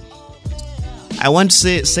 I want to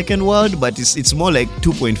say second world, but it's more like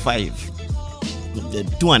 2.5. The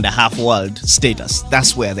 2.5 world status.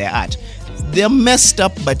 That's where they're at. They're messed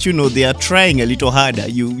up, but they are trying a little harder.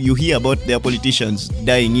 You hear about their politicians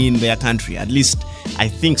dying in their country. At least I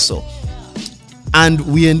think so. And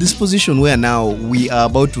we are in this position where now we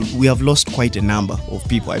have lost quite a number of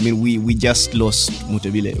people. I mean, we just lost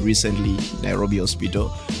Mutebile recently, Nairobi Hospital,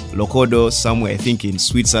 Lokodo, somewhere I think in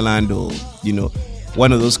Switzerland or,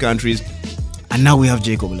 one of those countries. And now we have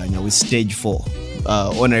Jacob Oulanyah with stage 4,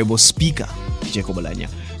 Honorable Speaker Jacob Oulanyah.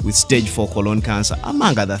 with stage 4 colon cancer,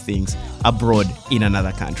 among other things, abroad in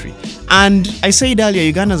another country. And I said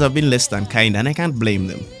earlier, Ugandans have been less than kind, and I can't blame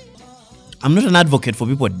them. I'm not an advocate for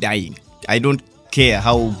people dying. I don't care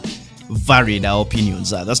how varied our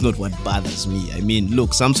opinions are. That's not what bothers me. I mean,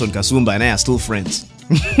 look, Samson Kasumba and I are still friends.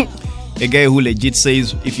 A guy who legit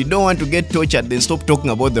says, if you don't want to get tortured, then stop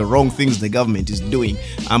talking about the wrong things the government is doing.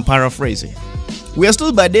 I'm paraphrasing. We are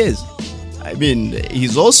still Bades. I mean,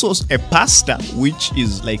 he's also a pastor, which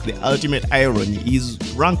is like the ultimate irony. He's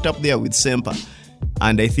ranked up there with Semper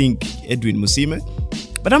and I think Edwin Musime.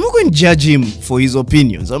 But I'm not going to judge him for his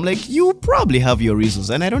opinions. I'm like, you probably have your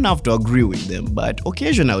reasons and I don't have to agree with them. But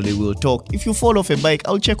occasionally we'll talk. If you fall off a bike,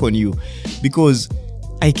 I'll check on you because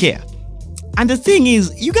I care. And the thing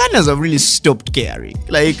is, Ugandans have really stopped caring.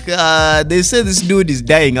 Like, they say this dude is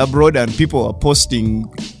dying abroad and people are posting on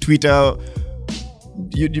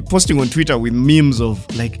Twitter with memes of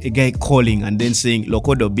like a guy calling and then saying,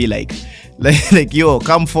 Lokodo be like, yo,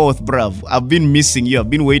 come forth, bruv. I've been missing you. I've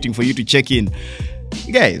been waiting for you to check in.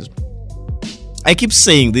 Guys, I keep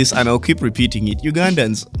saying this and I'll keep repeating it.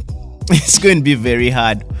 Ugandans, it's going to be very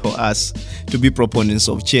hard for us to be proponents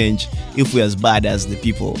of change if we're as bad as the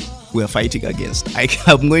people we are fighting against.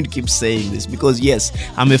 I'm going to keep saying this because yes,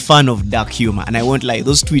 I'm a fan of dark humor and I won't lie,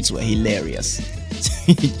 those tweets were hilarious.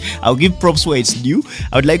 I'll give props where it's due.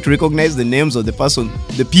 I would like to recognize the names of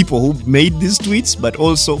the people who made these tweets, but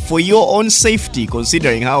also for your own safety,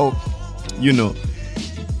 considering how,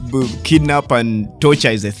 kidnap and torture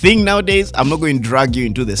is a thing nowadays. I'm not going to drag you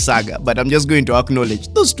into the saga, but I'm just going to acknowledge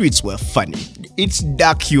those tweets were funny. It's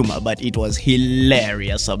dark humor, but it was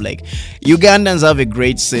hilarious. I'm like, Ugandans have a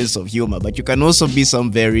great sense of humor, but you can also be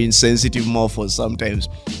some very insensitive morphos sometimes.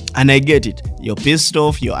 And I get it. You're pissed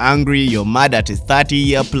off, you're angry, you're mad at a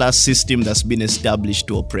 30-year plus system that's been established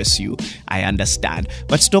to oppress you. I understand.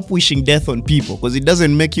 But stop wishing death on people because it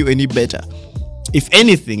doesn't make you any better. If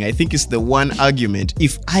anything, I think it's the one argument,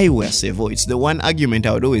 if I were Sevo, it's the one argument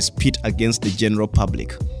I would always pit against the general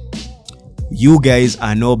public. You guys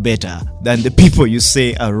are no better than the people you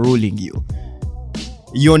say are ruling you.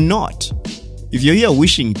 You're not. If you're here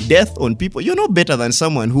wishing death on people, you're no better than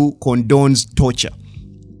someone who condones torture.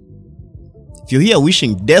 If you're here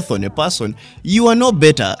wishing death on a person, you are no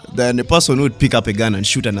better than a person who would pick up a gun and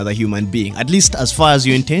shoot another human being, at least as far as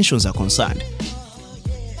your intentions are concerned.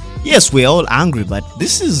 Yes, we're all angry, but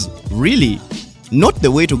this is really not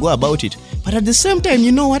the way to go about it. But at the same time,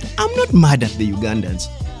 you know what? I'm not mad at the Ugandans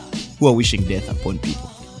who are wishing death upon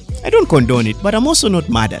people. I don't condone it, but I'm also not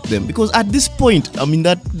mad at them because at this point, I'm in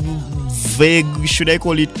that vague, should I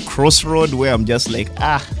call it crossroad, where I'm just like,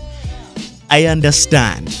 I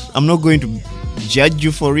understand. I'm not going to judge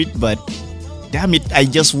you for it, but damn it, I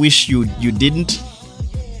just wish you didn't.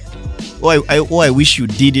 I wish you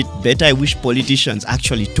did it better. I wish politicians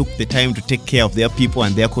actually took the time to take care of their people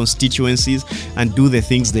and their constituencies and do the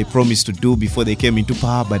things they promised to do before they came into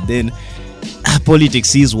power. But then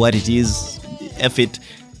politics is what it is. F it.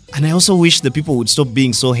 And I also wish the people would stop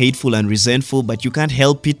being so hateful and resentful, but you can't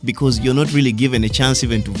help it because you're not really given a chance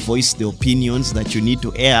even to voice the opinions that you need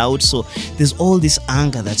to air out. So there's all this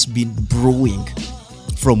anger that's been brewing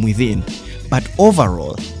from within. But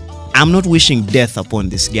overall, I'm not wishing death upon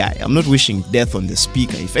this guy. I'm not wishing death on the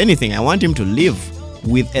speaker. If anything, I want him to live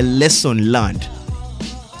with a lesson learned.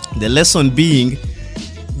 The lesson being,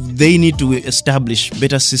 they need to establish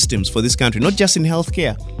better systems for this country, not just in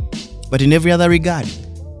healthcare, but in every other regard.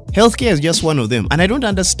 Healthcare is just one of them. And I don't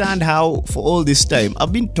understand how, for all this time,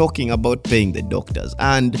 I've been talking about paying the doctors.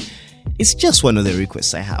 And it's just one of the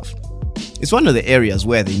requests I have. It's one of the areas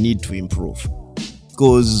where they need to improve.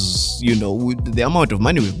 Because, with the amount of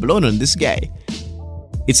money we've blown on this guy,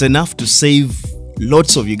 it's enough to save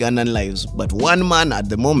lots of Ugandan lives. But one man at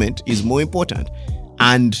the moment is more important.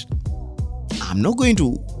 And I'm not going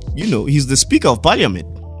to, he's the Speaker of Parliament.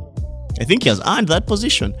 I think he has earned that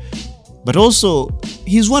position. But also,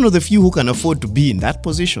 he's one of the few who can afford to be in that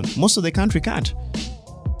position. Most of the country can't.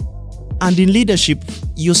 And in leadership,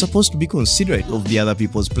 you're supposed to be considerate of the other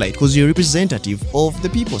people's plight because you're representative of the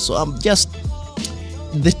people. So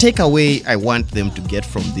the takeaway I want them to get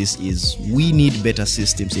from this is we need better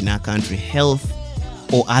systems in our country, health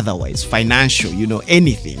or otherwise, financial,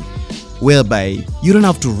 anything, whereby you don't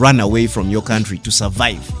have to run away from your country to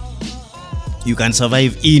survive. You can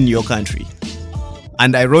survive in your country.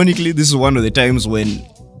 And ironically, this is one of the times when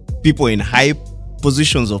people in high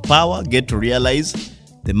positions of power get to realize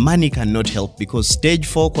the money cannot help because stage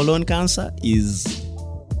 4 colon cancer is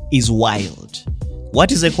wild.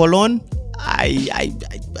 What is a colon? I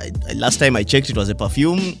last time I checked, it was a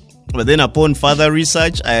perfume. But then upon further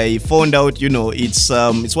research, I found out,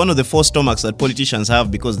 it's one of the 4 stomachs that politicians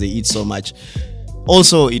have because they eat so much.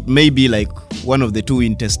 Also, it may be like one of the 2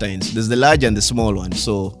 intestines. There's the large and the small one.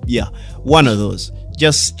 So yeah, one of those.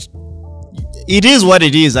 Just, it is what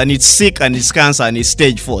it is, and it's sick, and it's cancer, and it's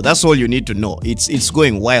stage 4. That's all you need to know. It's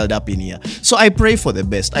going wild up in here. So I pray for the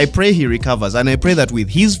best. I pray he recovers, and I pray that with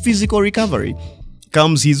his physical recovery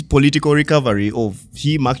comes his political recovery of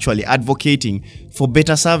him actually advocating for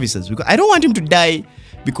better services. Because I don't want him to die,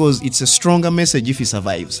 because it's a stronger message if he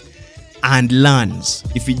survives and learns.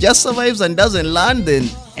 If he just survives and doesn't learn, then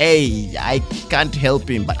hey, I can't help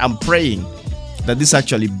him. But I'm praying that this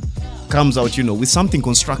actually comes out, with something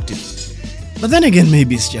constructive. But then again,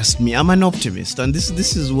 maybe it's just me. I'm an optimist, and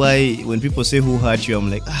this is why when people say who hurt you, I'm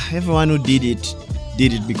like, everyone who did it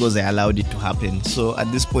because they allowed it to happen. So at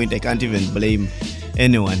this point, I can't even blame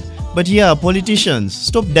anyone. But yeah, politicians,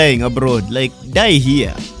 stop dying abroad. Like, die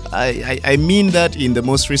here. I mean that in the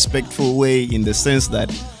most respectful way, in the sense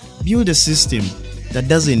that build a system that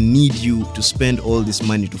doesn't need you to spend all this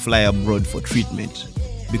money to fly abroad for treatment,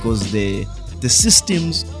 because the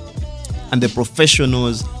systems and the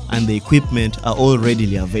professionals and the equipment are all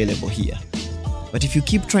readily available here. But if you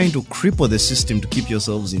keep trying to cripple the system to keep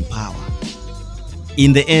yourselves in power,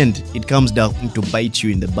 in the end, it comes down to bite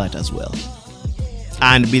you in the butt as well.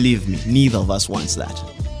 And believe me, neither of us wants that,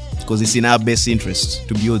 because it's in our best interest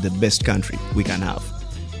to build the best country we can have.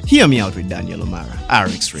 Hear me out with Daniel O'Mara,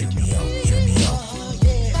 RX Radio. Hear me out. Hear me out.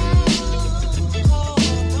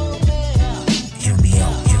 Hear me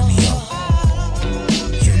out. Hear me out.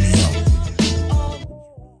 Hear me out.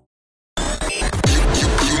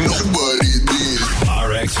 You know what it is.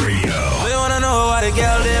 RX Radio. We wanna know why the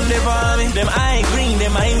girl them live on me. Them I ain't green,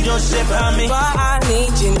 them I ain't just ship on me. But I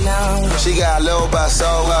need you now. She got low by so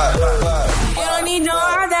what? You don't need no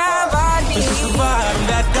other body. This is the vibe, I'm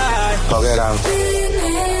that guy. Okay, down.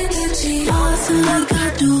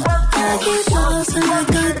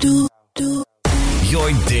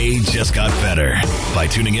 Your day just got better by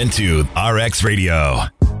tuning into RX Radio.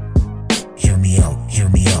 Hear me out. Hear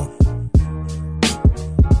me out.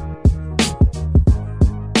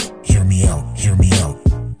 Hear me out. Hear me out.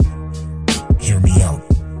 Hear me out.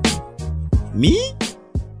 Me?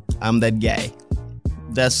 I'm that guy.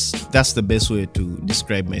 That's the best way to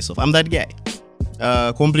describe myself. I'm that guy.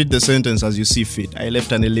 Complete the sentence as you see fit. I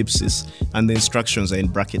left an ellipsis and the instructions are in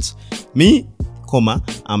brackets. Me, comma,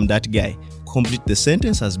 I'm that guy. Complete the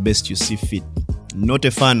sentence as best you see fit. Not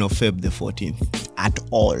a fan of Feb the 14th at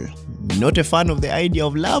all. Not a fan of the idea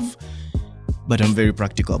of love, but I'm very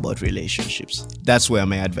practical about relationships. That's where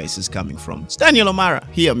my advice is coming from. It's Daniel O'Mara,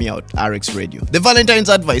 hear me out, RX Radio. The Valentine's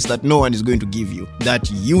advice that no one is going to give you,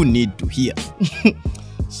 that you need to hear.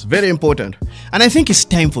 It's very important. And I think it's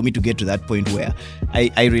time for me to get to that point where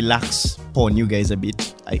I relax upon you guys a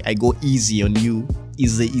bit. I go easy on you,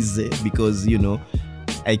 easy, because,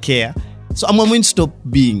 I care. So I'm going to stop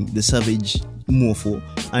being the savage mofo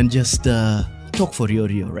and just talk for real,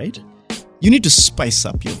 right? You need to spice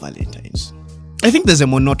up your Valentine's. I think there's a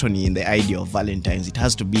monotony in the idea of Valentine's. It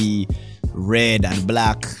has to be red and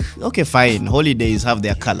black. Okay, fine. Holidays have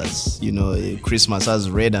their colors. Christmas has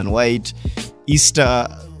red and white. Easter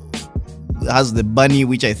has the bunny,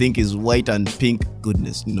 which I think is white and pink.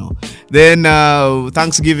 Goodness, Then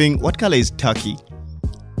Thanksgiving, what color is turkey?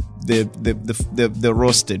 The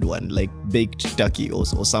roasted one, like baked turkey or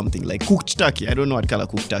something, like cooked turkey. I don't know what color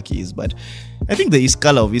cooked turkey is, but I think the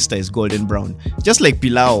color of Easter is golden brown, just like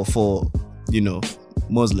pilau for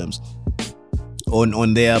Muslims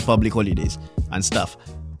on their public holidays and stuff.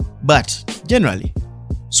 But generally,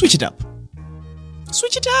 switch it up,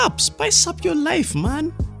 spice up your life,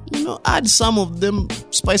 man. Add some of them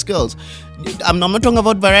Spice Girls. I'm not talking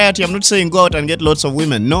about variety. I'm not saying go out and get lots of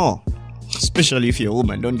women. No. Especially if you're a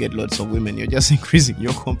woman, don't get lots of women. You're just increasing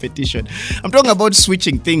your competition. I'm talking about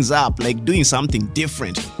switching things up, like doing something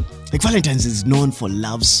different. Like Valentine's is known for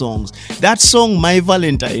love songs. That song, My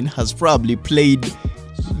Valentine, has probably played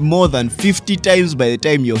more than 50 times by the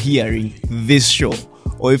time you're hearing this show.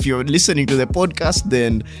 Or if you're listening to the podcast,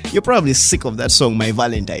 then you're probably sick of that song, My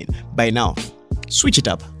Valentine, by now. Switch it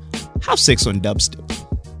up. Have sex on dubstep.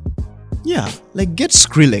 Yeah, like get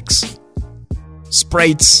Skrillex,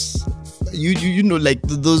 Sprites. Like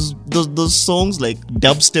those songs like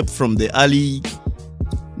dubstep from the early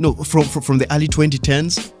from the early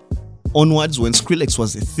 2010s onwards, when Skrillex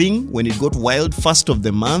was a thing, when it got wild, first of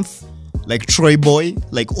the month, like Troy Boy,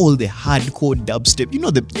 like all the hardcore dubstep,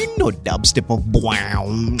 dubstep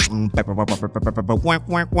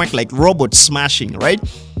of like robot smashing, right?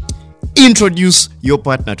 Introduce your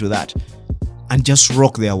partner to that and just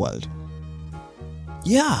rock their world.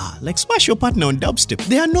 Yeah, like smash your partner on dubstep.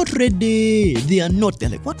 They are not ready. They are not. They're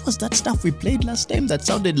like, what was that stuff we played last time that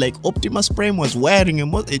sounded like Optimus Prime was wiring a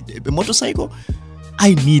motorcycle?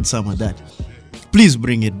 I need some of that. Please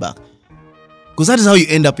bring it back. Because that is how you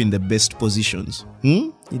end up in the best positions.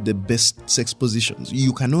 In the best sex positions.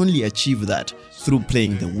 You can only achieve that through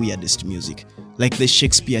playing the weirdest music. Like the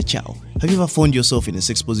Shakespeare chow. Have you ever found yourself in a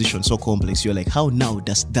sex position so complex? You're like, how now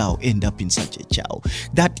dost thou end up in such a chow?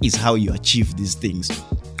 That is how you achieve these things.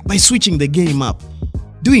 By switching the game up.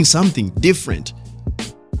 Doing something different.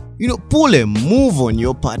 Pull a move on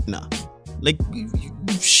your partner. Like,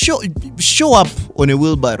 show up on a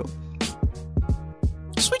wheelbarrow.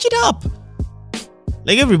 Switch it up.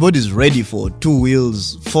 Like everybody's ready for 2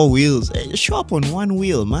 wheels, 4 wheels. Show up on 1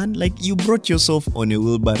 wheel, man. Like you brought yourself on a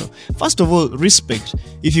wheelbarrow. First of all, respect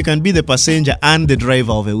if you can be the passenger and the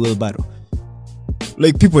driver of a wheelbarrow.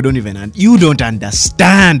 Like people don't even, you don't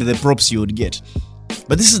understand the props you would get.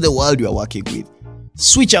 But this is the world you are working with.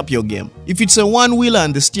 Switch up your game. If it's a 1-wheeler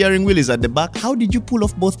and the steering wheel is at the back, how did you pull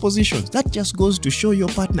off both positions? That just goes to show your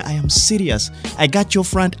partner, I am serious. I got your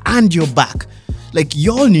front and your back. Like,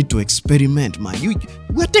 y'all need to experiment, man.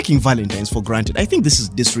 We're taking Valentine's for granted. I think this is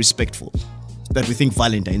disrespectful. That we think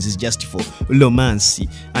Valentine's is just for romance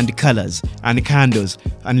and colors and candles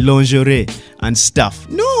and lingerie and stuff.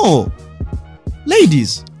 No!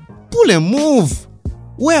 Ladies, pull a move.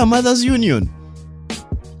 Wear Mother's Union.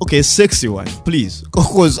 Okay, sexy one, please.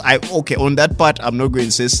 Because on that part, I'm not going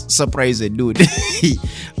to say surprise a dude.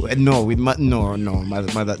 No, with mother, no, not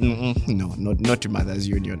to Mother's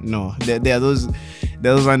Union. No, there are those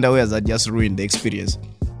underwears that just ruin the experience.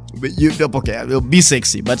 But it'll be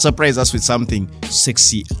sexy, but surprise us with something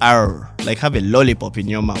sexy. Like have a lollipop in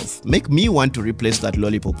your mouth. Make me want to replace that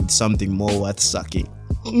lollipop with something more worth sucking.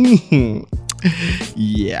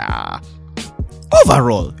 Yeah.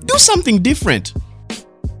 Overall, do something different.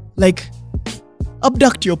 Like,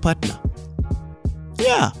 abduct your partner.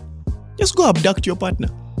 Yeah, just go abduct your partner.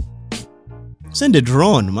 Send a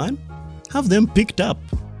drone, man. Have them picked up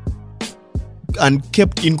and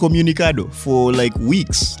kept incommunicado for like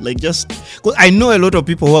weeks. Like just, cause I know a lot of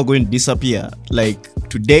people who are going to disappear like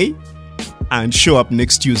today and show up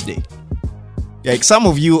next Tuesday. Like some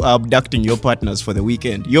of you are abducting your partners for the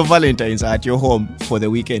weekend. Your Valentines are at your home for the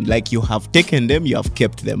weekend. Like you have taken them, you have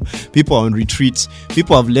kept them. People are on retreats.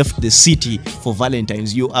 People have left the city for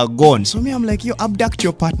Valentines. You are gone. So me, I'm like, you abduct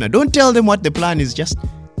your partner. Don't tell them what the plan is. Just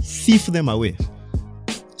thief them away.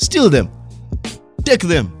 Steal them. Take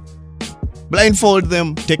them. Blindfold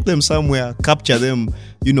them. Take them somewhere. Capture them.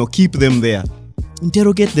 Keep them there.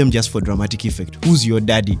 Interrogate them just for dramatic effect. Who's your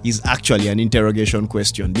daddy is actually an interrogation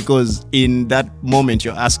question, because in that moment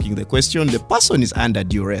you're asking the question, the person is under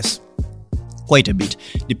duress quite a bit,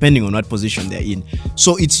 depending on what position they're in.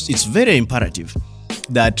 So it's very imperative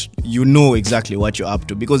that you know exactly what you're up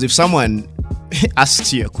to, because if someone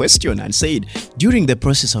asks you a question and said, during the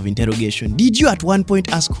process of interrogation, did you at one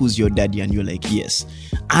point ask who's your daddy? And you're like, yes.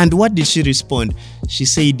 And what did she respond? She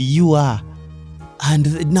said, you are.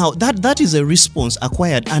 And now that is a response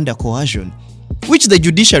acquired under coercion, which the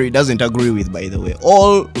judiciary doesn't agree with, by the way.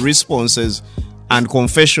 All responses and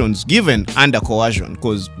confessions given under coercion,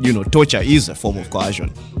 because, torture is a form of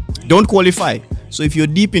coercion, don't qualify. So if you're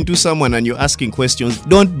deep into someone and you're asking questions,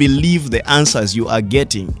 don't believe the answers you are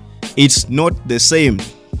getting. It's not the same.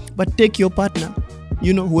 But take your partner,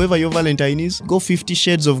 whoever your Valentine is, go 50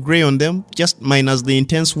 shades of grey on them, just minus the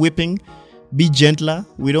intense whipping. Be gentler.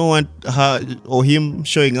 We don't want her or him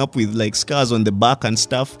showing up with like scars on the back and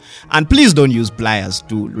stuff. And please don't use pliers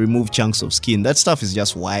to remove chunks of skin. That stuff is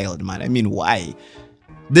just wild, man. I mean, why?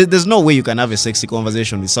 There's no way you can have a sexy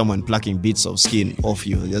conversation with someone plucking bits of skin off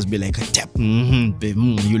you. Just be like, tap,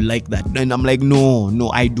 you like that. And I'm like,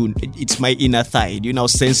 no, I don't. It's my inner thigh. Do you know how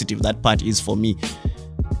sensitive that part is for me?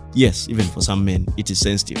 Yes, even for some men, it is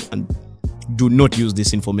sensitive. And do not use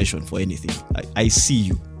this information for anything. I see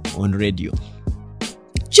you on radio.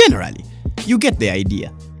 Generally, you get the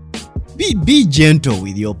idea. Be gentle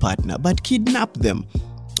with your partner, but kidnap them.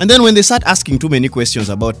 And then when they start asking too many questions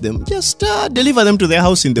about them, just deliver them to their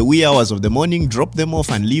house in the wee hours of the morning, drop them off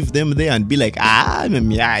and leave them there and be like, I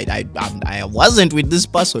wasn't with this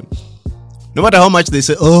person. No matter how much they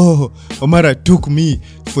say, oh, Omara took me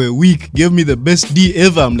for a week, gave me the best D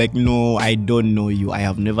ever. I'm like, no, I don't know you. I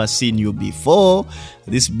have never seen you before.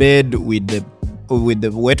 This bed with the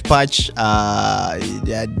wet patch, I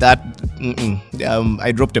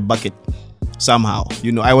dropped a bucket somehow.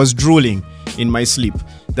 I was drooling in my sleep.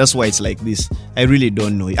 That's why it's like this. I really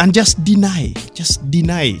don't know you. And just deny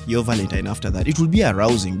your Valentine after that. It will be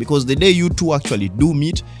arousing, because the day you two actually do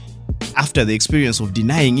meet, after the experience of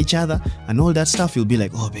denying each other and all that stuff, you'll be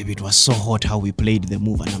like, oh baby, it was so hot how we played the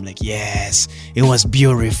move. And I'm like, yes, it was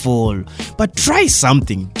beautiful, but try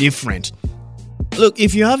something different. Look,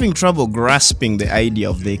 if you're having trouble grasping the idea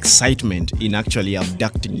of the excitement in actually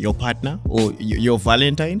abducting your partner or your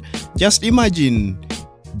Valentine, just imagine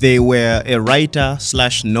they were a writer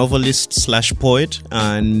 / novelist / poet,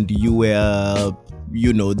 and you were,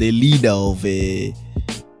 the leader of a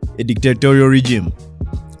dictatorial regime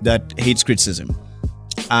that hates criticism.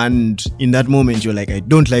 And in that moment, you're like, I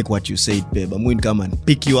don't like what you said, babe. I'm going to come and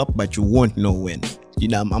pick you up, but you won't know when.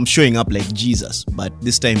 I'm showing up like Jesus, but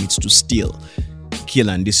this time it's to steal, kill,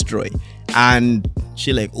 and destroy. And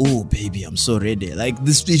she like, oh baby, I'm so ready. Like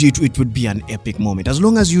this, it would be an epic moment as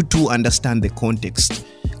long as you two understand the context,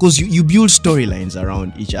 because you build storylines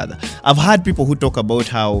around each other. I've had people who talk about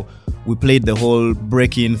how we played the whole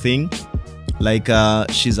break-in thing, like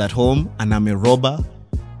she's at home and I'm a robber,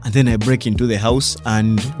 and then I break into the house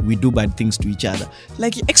and we do bad things to each other.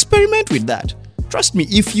 Like, experiment with that. Trust me,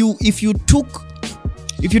 if you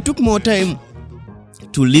took more time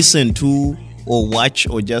to listen to or watch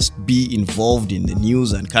or just be involved in the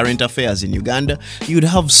news and current affairs in Uganda, you'd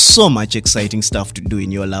have so much exciting stuff to do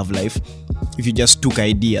in your love life if you just took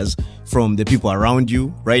ideas from the people around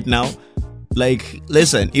you right now. Like,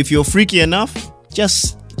 listen, if you're freaky enough,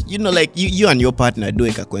 just, like you and your partner do a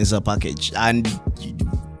Kakwenza package and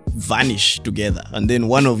vanish together. And then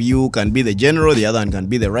one of you can be the general, the other one can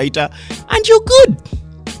be the writer, and you're good.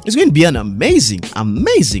 It's going to be an amazing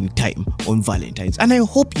time on Valentine's. And I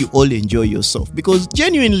hope you all enjoy yourself, because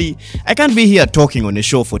genuinely, I can't be here talking on a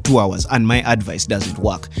show for 2 hours and my advice doesn't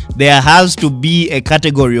work. There has to be a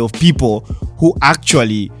category of people who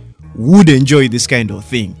actually would enjoy this kind of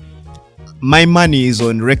thing. My money is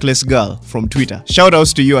on Reckless Girl from Twitter. Shout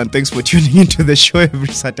outs to you and thanks for tuning into the show every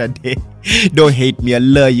Saturday. Don't hate me, I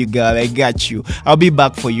love you, girl. I got you. I'll be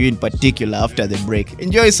back for you in particular after the break.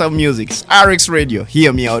 Enjoy some music. It's RX Radio.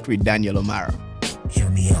 Hear Me Out with Daniel O'Mara. Hear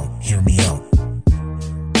me out, hear me out.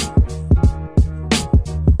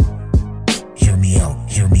 Hear me out,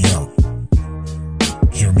 hear me out.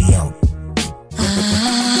 Hear me out.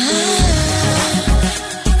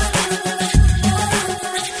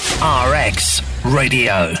 RX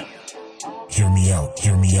Radio. Hear me out,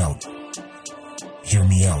 hear me out. Hear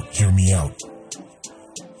me out, hear me out.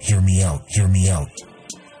 Hear me out, hear me out.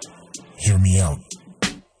 Hear me out.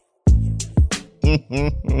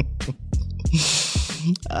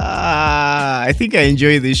 I think I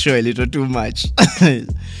enjoy this show a little too much.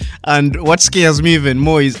 And what scares me even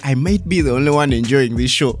more is I might be the only one enjoying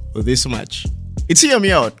this show this much. It's Hear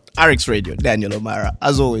Me Out, RX Radio, Daniel O'Mara.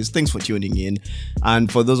 As always, thanks for tuning in.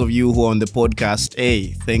 And for those of you who are on the podcast, hey,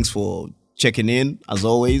 thanks for checking in, as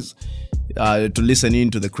always, to listen in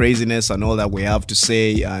to the craziness and all that we have to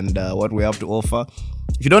say and what we have to offer.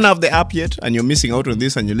 If you don't have the app yet and you're missing out on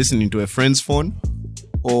this and you're listening to a friend's phone,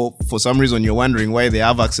 or for some reason you're wondering why they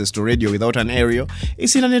have access to radio without an aerial,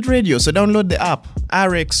 it's internet radio, so download the app,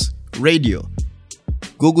 RX Radio.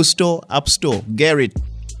 Google Store, App Store, get it,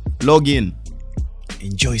 log in.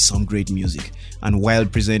 Enjoy some great music and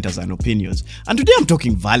wild presenters and opinions. And today I'm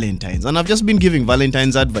talking Valentine's, and I've just been giving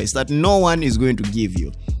Valentine's advice that no one is going to give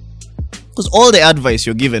you, because all the advice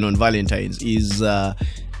you're given on Valentine's is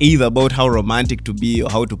either about how romantic to be or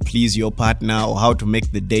how to please your partner or how to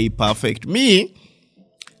make the day perfect. Me,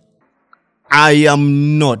 I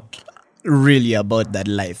am not really about that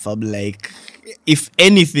life. I'm like, if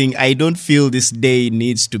anything, I don't feel this day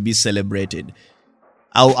needs to be celebrated.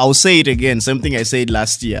 I'll say it again, something I said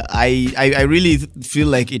last year. I really feel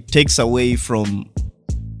like it takes away from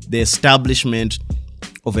the establishment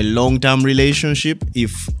of a long-term relationship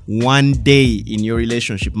if one day in your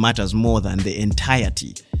relationship matters more than the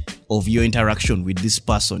entirety of your interaction with this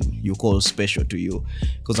person you call special to you.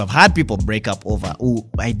 Because I've had people break up over, oh,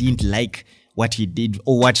 I didn't like what he did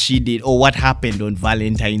or what she did or what happened on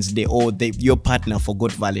Valentine's Day, or your partner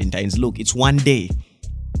forgot Valentine's. Look, it's one day.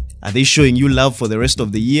 Are they showing you love for the rest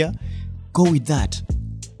of the year? Go with that.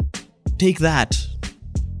 Take that. I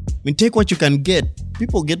mean, take what you can get.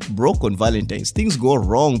 People get broke on Valentine's. Things go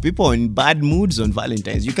wrong. People are in bad moods on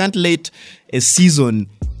Valentine's. You can't let a season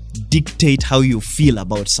dictate how you feel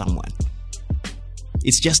about someone.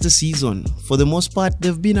 It's just a season. For the most part,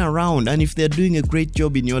 they've been around, and if they're doing a great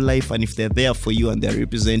job in your life, and if they're there for you and they're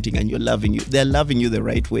representing and you're loving you, they're loving you the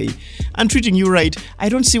right way and treating you right, I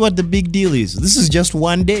don't see what the big deal is. This is just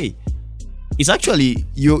one day. It's actually,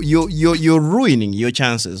 you're ruining your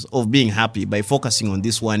chances of being happy by focusing on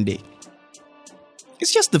this one day.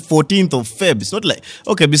 It's just the 14th of Feb. It's not like,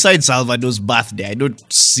 okay, besides Salvador's birthday, I don't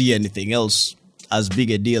see anything else as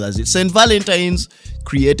big a deal as it. St. Valentine's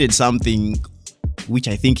created something which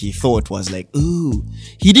I think he thought was like, ooh,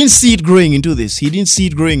 he didn't see it growing into this. He didn't see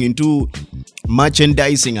it growing into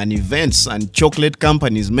merchandising and events and chocolate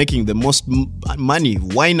companies making the most money,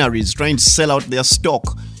 wineries trying to sell out their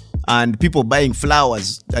stock, and people buying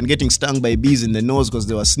flowers and getting stung by bees in the nose because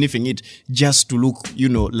they were sniffing it just to look,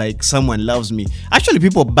 like someone loves me. Actually,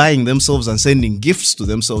 people buying themselves and sending gifts to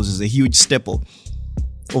themselves is a huge staple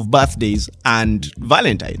of birthdays and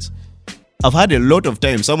Valentine's. I've had a lot of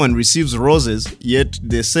times someone receives roses, yet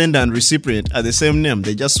the sender and recipient are the same name.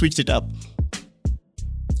 They just switched it up.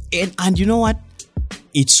 And you know what?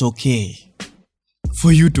 It's okay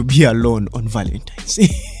for you to be alone on Valentine's.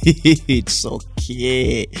 It's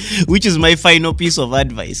okay. Which is my final piece of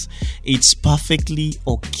advice. It's perfectly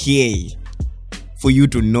okay for you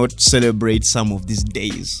to not celebrate some of these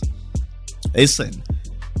days. Listen,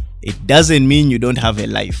 it doesn't mean you don't have a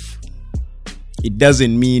life. It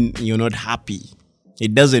doesn't mean you're not happy.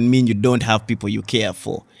 It doesn't mean you don't have people you care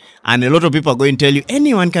for. And a lot of people are going to tell you,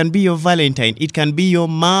 anyone can be your Valentine. It can be your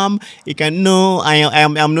mom.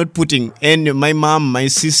 I'm not putting my mom, my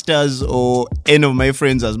sisters, or any of my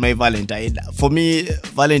friends as my Valentine. For me,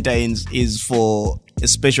 Valentine's is for a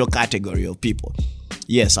special category of people.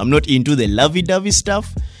 Yes, I'm not into the lovey-dovey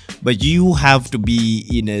stuff, but you have to be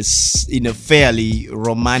in a fairly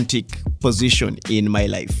romantic position in my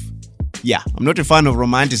life. Yeah, I'm not a fan of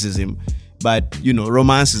romanticism, but,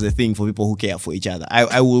 romance is a thing for people who care for each other.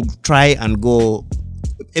 I will try and go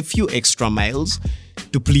a few extra miles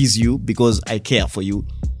to please you because I care for you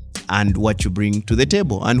and what you bring to the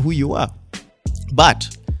table and who you are.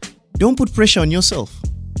 But don't put pressure on yourself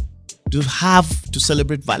to have to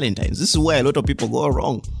celebrate Valentine's. This is where a lot of people go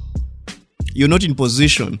wrong. You're not in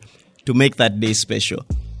position to make that day special.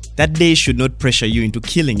 That day should not pressure you into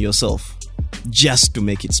killing yourself just to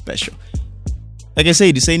make it special. Like I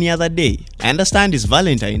said, it's any other day. I understand it's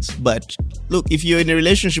Valentine's, but look, if you're in a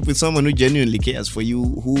relationship with someone who genuinely cares for you,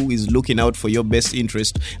 who is looking out for your best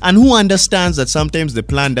interest, and who understands that sometimes the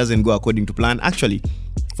plan doesn't go according to plan. Actually,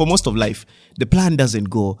 for most of life, the plan doesn't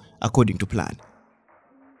go according to plan.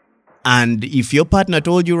 And if your partner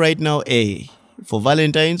told you right now, hey, for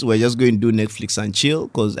Valentine's, we're just going to do Netflix and chill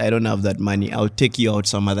because I don't have that money, I'll take you out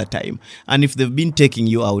some other time. And if they've been taking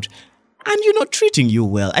you out and you're not treating you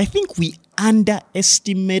well, I think we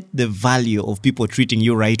underestimate the value of people treating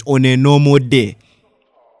you right on a normal day.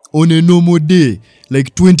 On a normal day,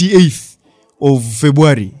 like 28th of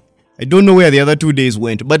February. I don't know where the other 2 days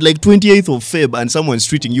went, but like 28th of Feb and someone's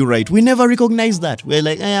treating you right. We never recognize that. We're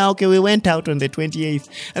like, okay, we went out on the 28th.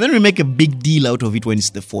 And then we make a big deal out of it when it's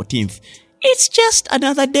the 14th. It's just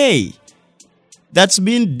another day that's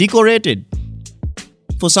been decorated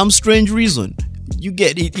for some strange reason. You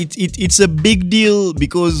get it. It's a big deal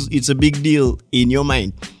because it's a big deal in your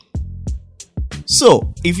mind.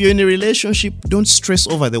 So, if you're in a relationship, don't stress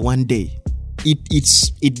over the one day.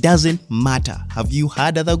 It doesn't matter. Have you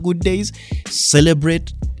had other good days?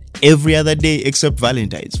 Celebrate every other day except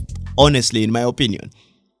Valentine's. Honestly, in my opinion.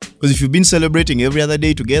 Because if you've been celebrating every other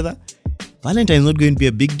day together, Valentine's not going to be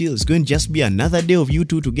a big deal. It's going to just be another day of you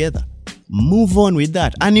two together. Move on with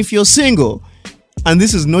that. And if you're single and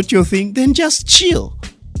this is not your thing, then just chill.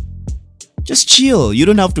 Just chill. You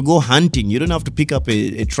don't have to go hunting. You don't have to pick up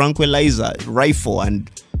a tranquilizer rifle and,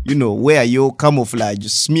 wear your camouflage,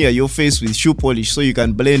 smear your face with shoe polish so you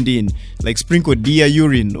can blend in, like sprinkle deer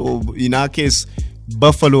urine, or in our case,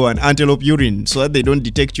 buffalo and antelope urine, so that they don't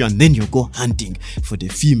detect you, and then you go hunting for the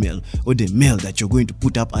female or the male that you're going to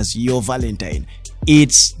put up as your Valentine.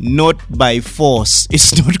 It's not by force.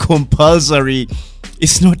 It's not compulsory.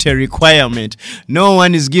 It's not a requirement. No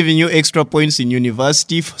one is giving you extra points in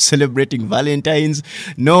university for celebrating Valentine's.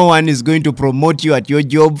 No one is going to promote you at your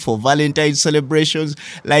job for Valentine's celebrations.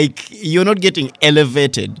 Like, you're not getting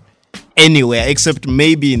elevated anywhere except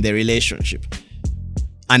maybe in the relationship.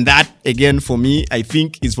 And that, again, for me, I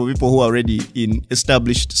think is for people who are already in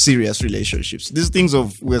established, serious relationships. These things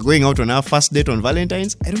of we're going out on our first date on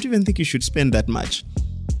Valentine's, I don't even think you should spend that much.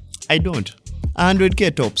 I don't.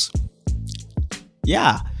 100K tops.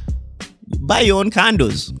 Yeah. Buy your own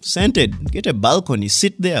candles, scented. Get a balcony,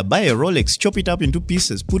 sit there, buy a Rolex, chop it up into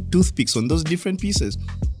pieces, put toothpicks on those different pieces.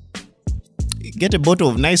 Get a bottle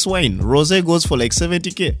of nice wine. Rosé goes for like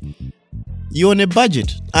 70K. You're on a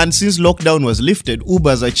budget. And since lockdown was lifted,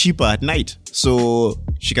 Ubers are cheaper at night. So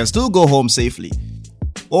she can still go home safely.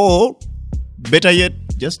 Or, better yet,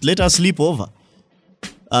 just let her sleep over.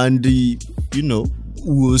 And,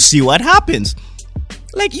 we'll see what happens.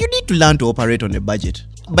 Like, you need to learn to operate on a budget.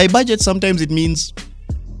 By budget, sometimes it means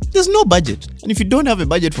there's no budget. And if you don't have a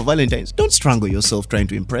budget for Valentine's, don't strangle yourself trying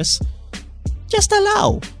to impress. Just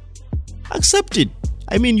allow. Accept it.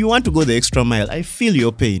 I mean, you want to go the extra mile. I feel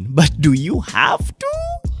your pain. But do you have to?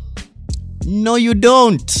 No, you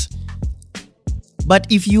don't. But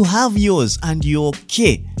if you have yours and you're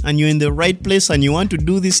okay and you're in the right place and you want to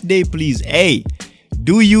do this day, please, hey,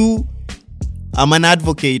 do you? I'm an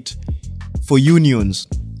advocate for unions.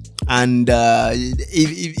 And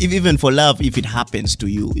if even for love, if it happens to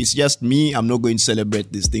you, it's just me. I'm not going to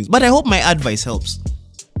celebrate these things. But I hope my advice helps.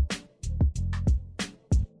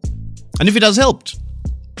 And if it has helped,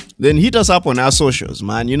 then hit us up on our socials,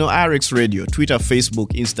 man. You know, RX Radio, Twitter, Facebook,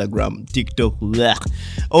 Instagram, TikTok. Blech.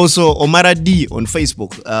 Also, Omara D on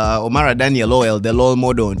Facebook, Omara Daniel OL, the LOL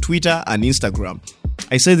Modo on Twitter and Instagram.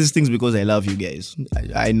 I say these things because I love you guys.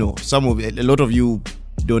 I know a lot of you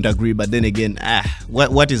don't agree, but then again,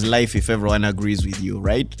 what is life if everyone agrees with you,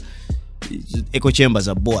 right? Echo chambers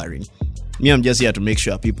are boring. Me, I'm just here to make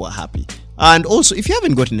sure people are happy. And also, if you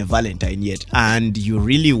haven't gotten a Valentine yet and you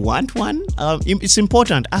really want one, it's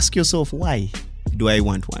important. Ask yourself, why do I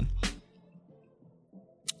want one?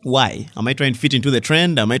 Why? Am I trying to fit into the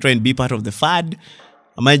trend? Am I trying to be part of the fad?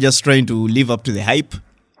 Am I just trying to live up to the hype?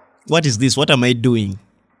 What is this? What am I doing?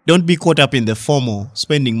 Don't be caught up in the FOMO,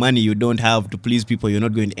 spending money you don't have to please people you're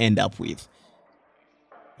not going to end up with.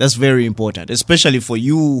 That's very important, especially for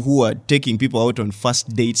you who are taking people out on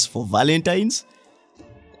first dates for Valentine's.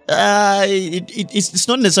 It's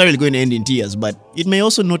not necessarily going to end in tears, but it may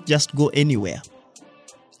also not just go anywhere.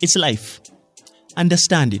 It's life.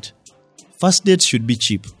 Understand it. First dates should be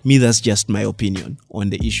cheap. Me, that's just my opinion on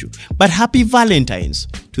the issue. But happy Valentine's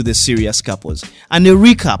to the serious couples. And a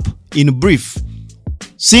recap in brief.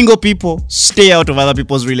 Single people, stay out of other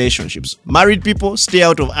people's relationships. Married people, stay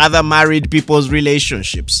out of other married people's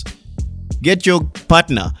relationships. Get your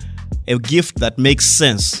partner a gift that makes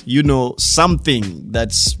sense. You know, something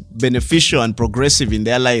that's beneficial and progressive in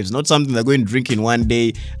their lives. Not something they're going to drink in one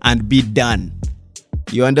day and be done.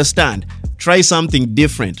 You understand? Try something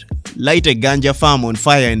different. Light a ganja farm on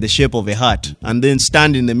fire in the shape of a heart and then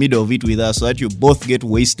stand in the middle of it with us so that you both get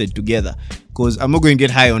wasted together. Because I'm not going to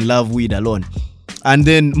get high on love weed alone. And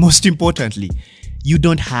then, most importantly, you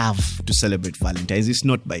don't have to celebrate Valentine's. It's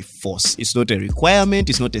not by force. It's not a requirement.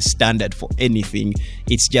 It's not a standard for anything.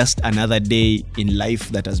 It's just another day in life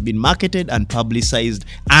that has been marketed and publicized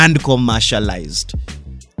and commercialized.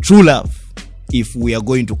 True love, if we are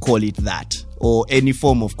going to call it that, or any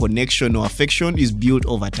form of connection or affection, is built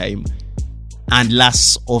over time and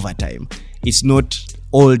lasts over time. It's not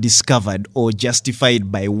all discovered or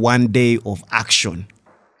justified by one day of action.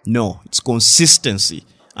 No, it's consistency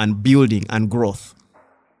and building and growth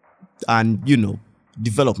and,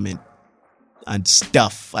 development and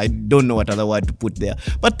stuff. I don't know what other word to put there.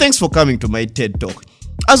 But thanks for coming to my TED Talk.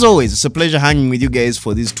 As always, it's a pleasure hanging with you guys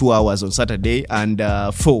for these 2 hours on Saturday and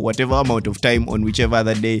for whatever amount of time on whichever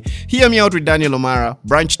other day. Hear me out with Daniel Omara.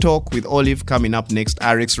 Branch Talk with Olive coming up next.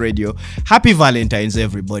 RX Radio. Happy Valentine's,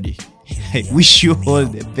 everybody. I wish you all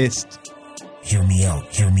the best. Hear me out,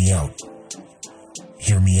 hear me out.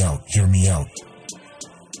 Hear me out, hear me out.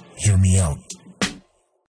 Hear me out.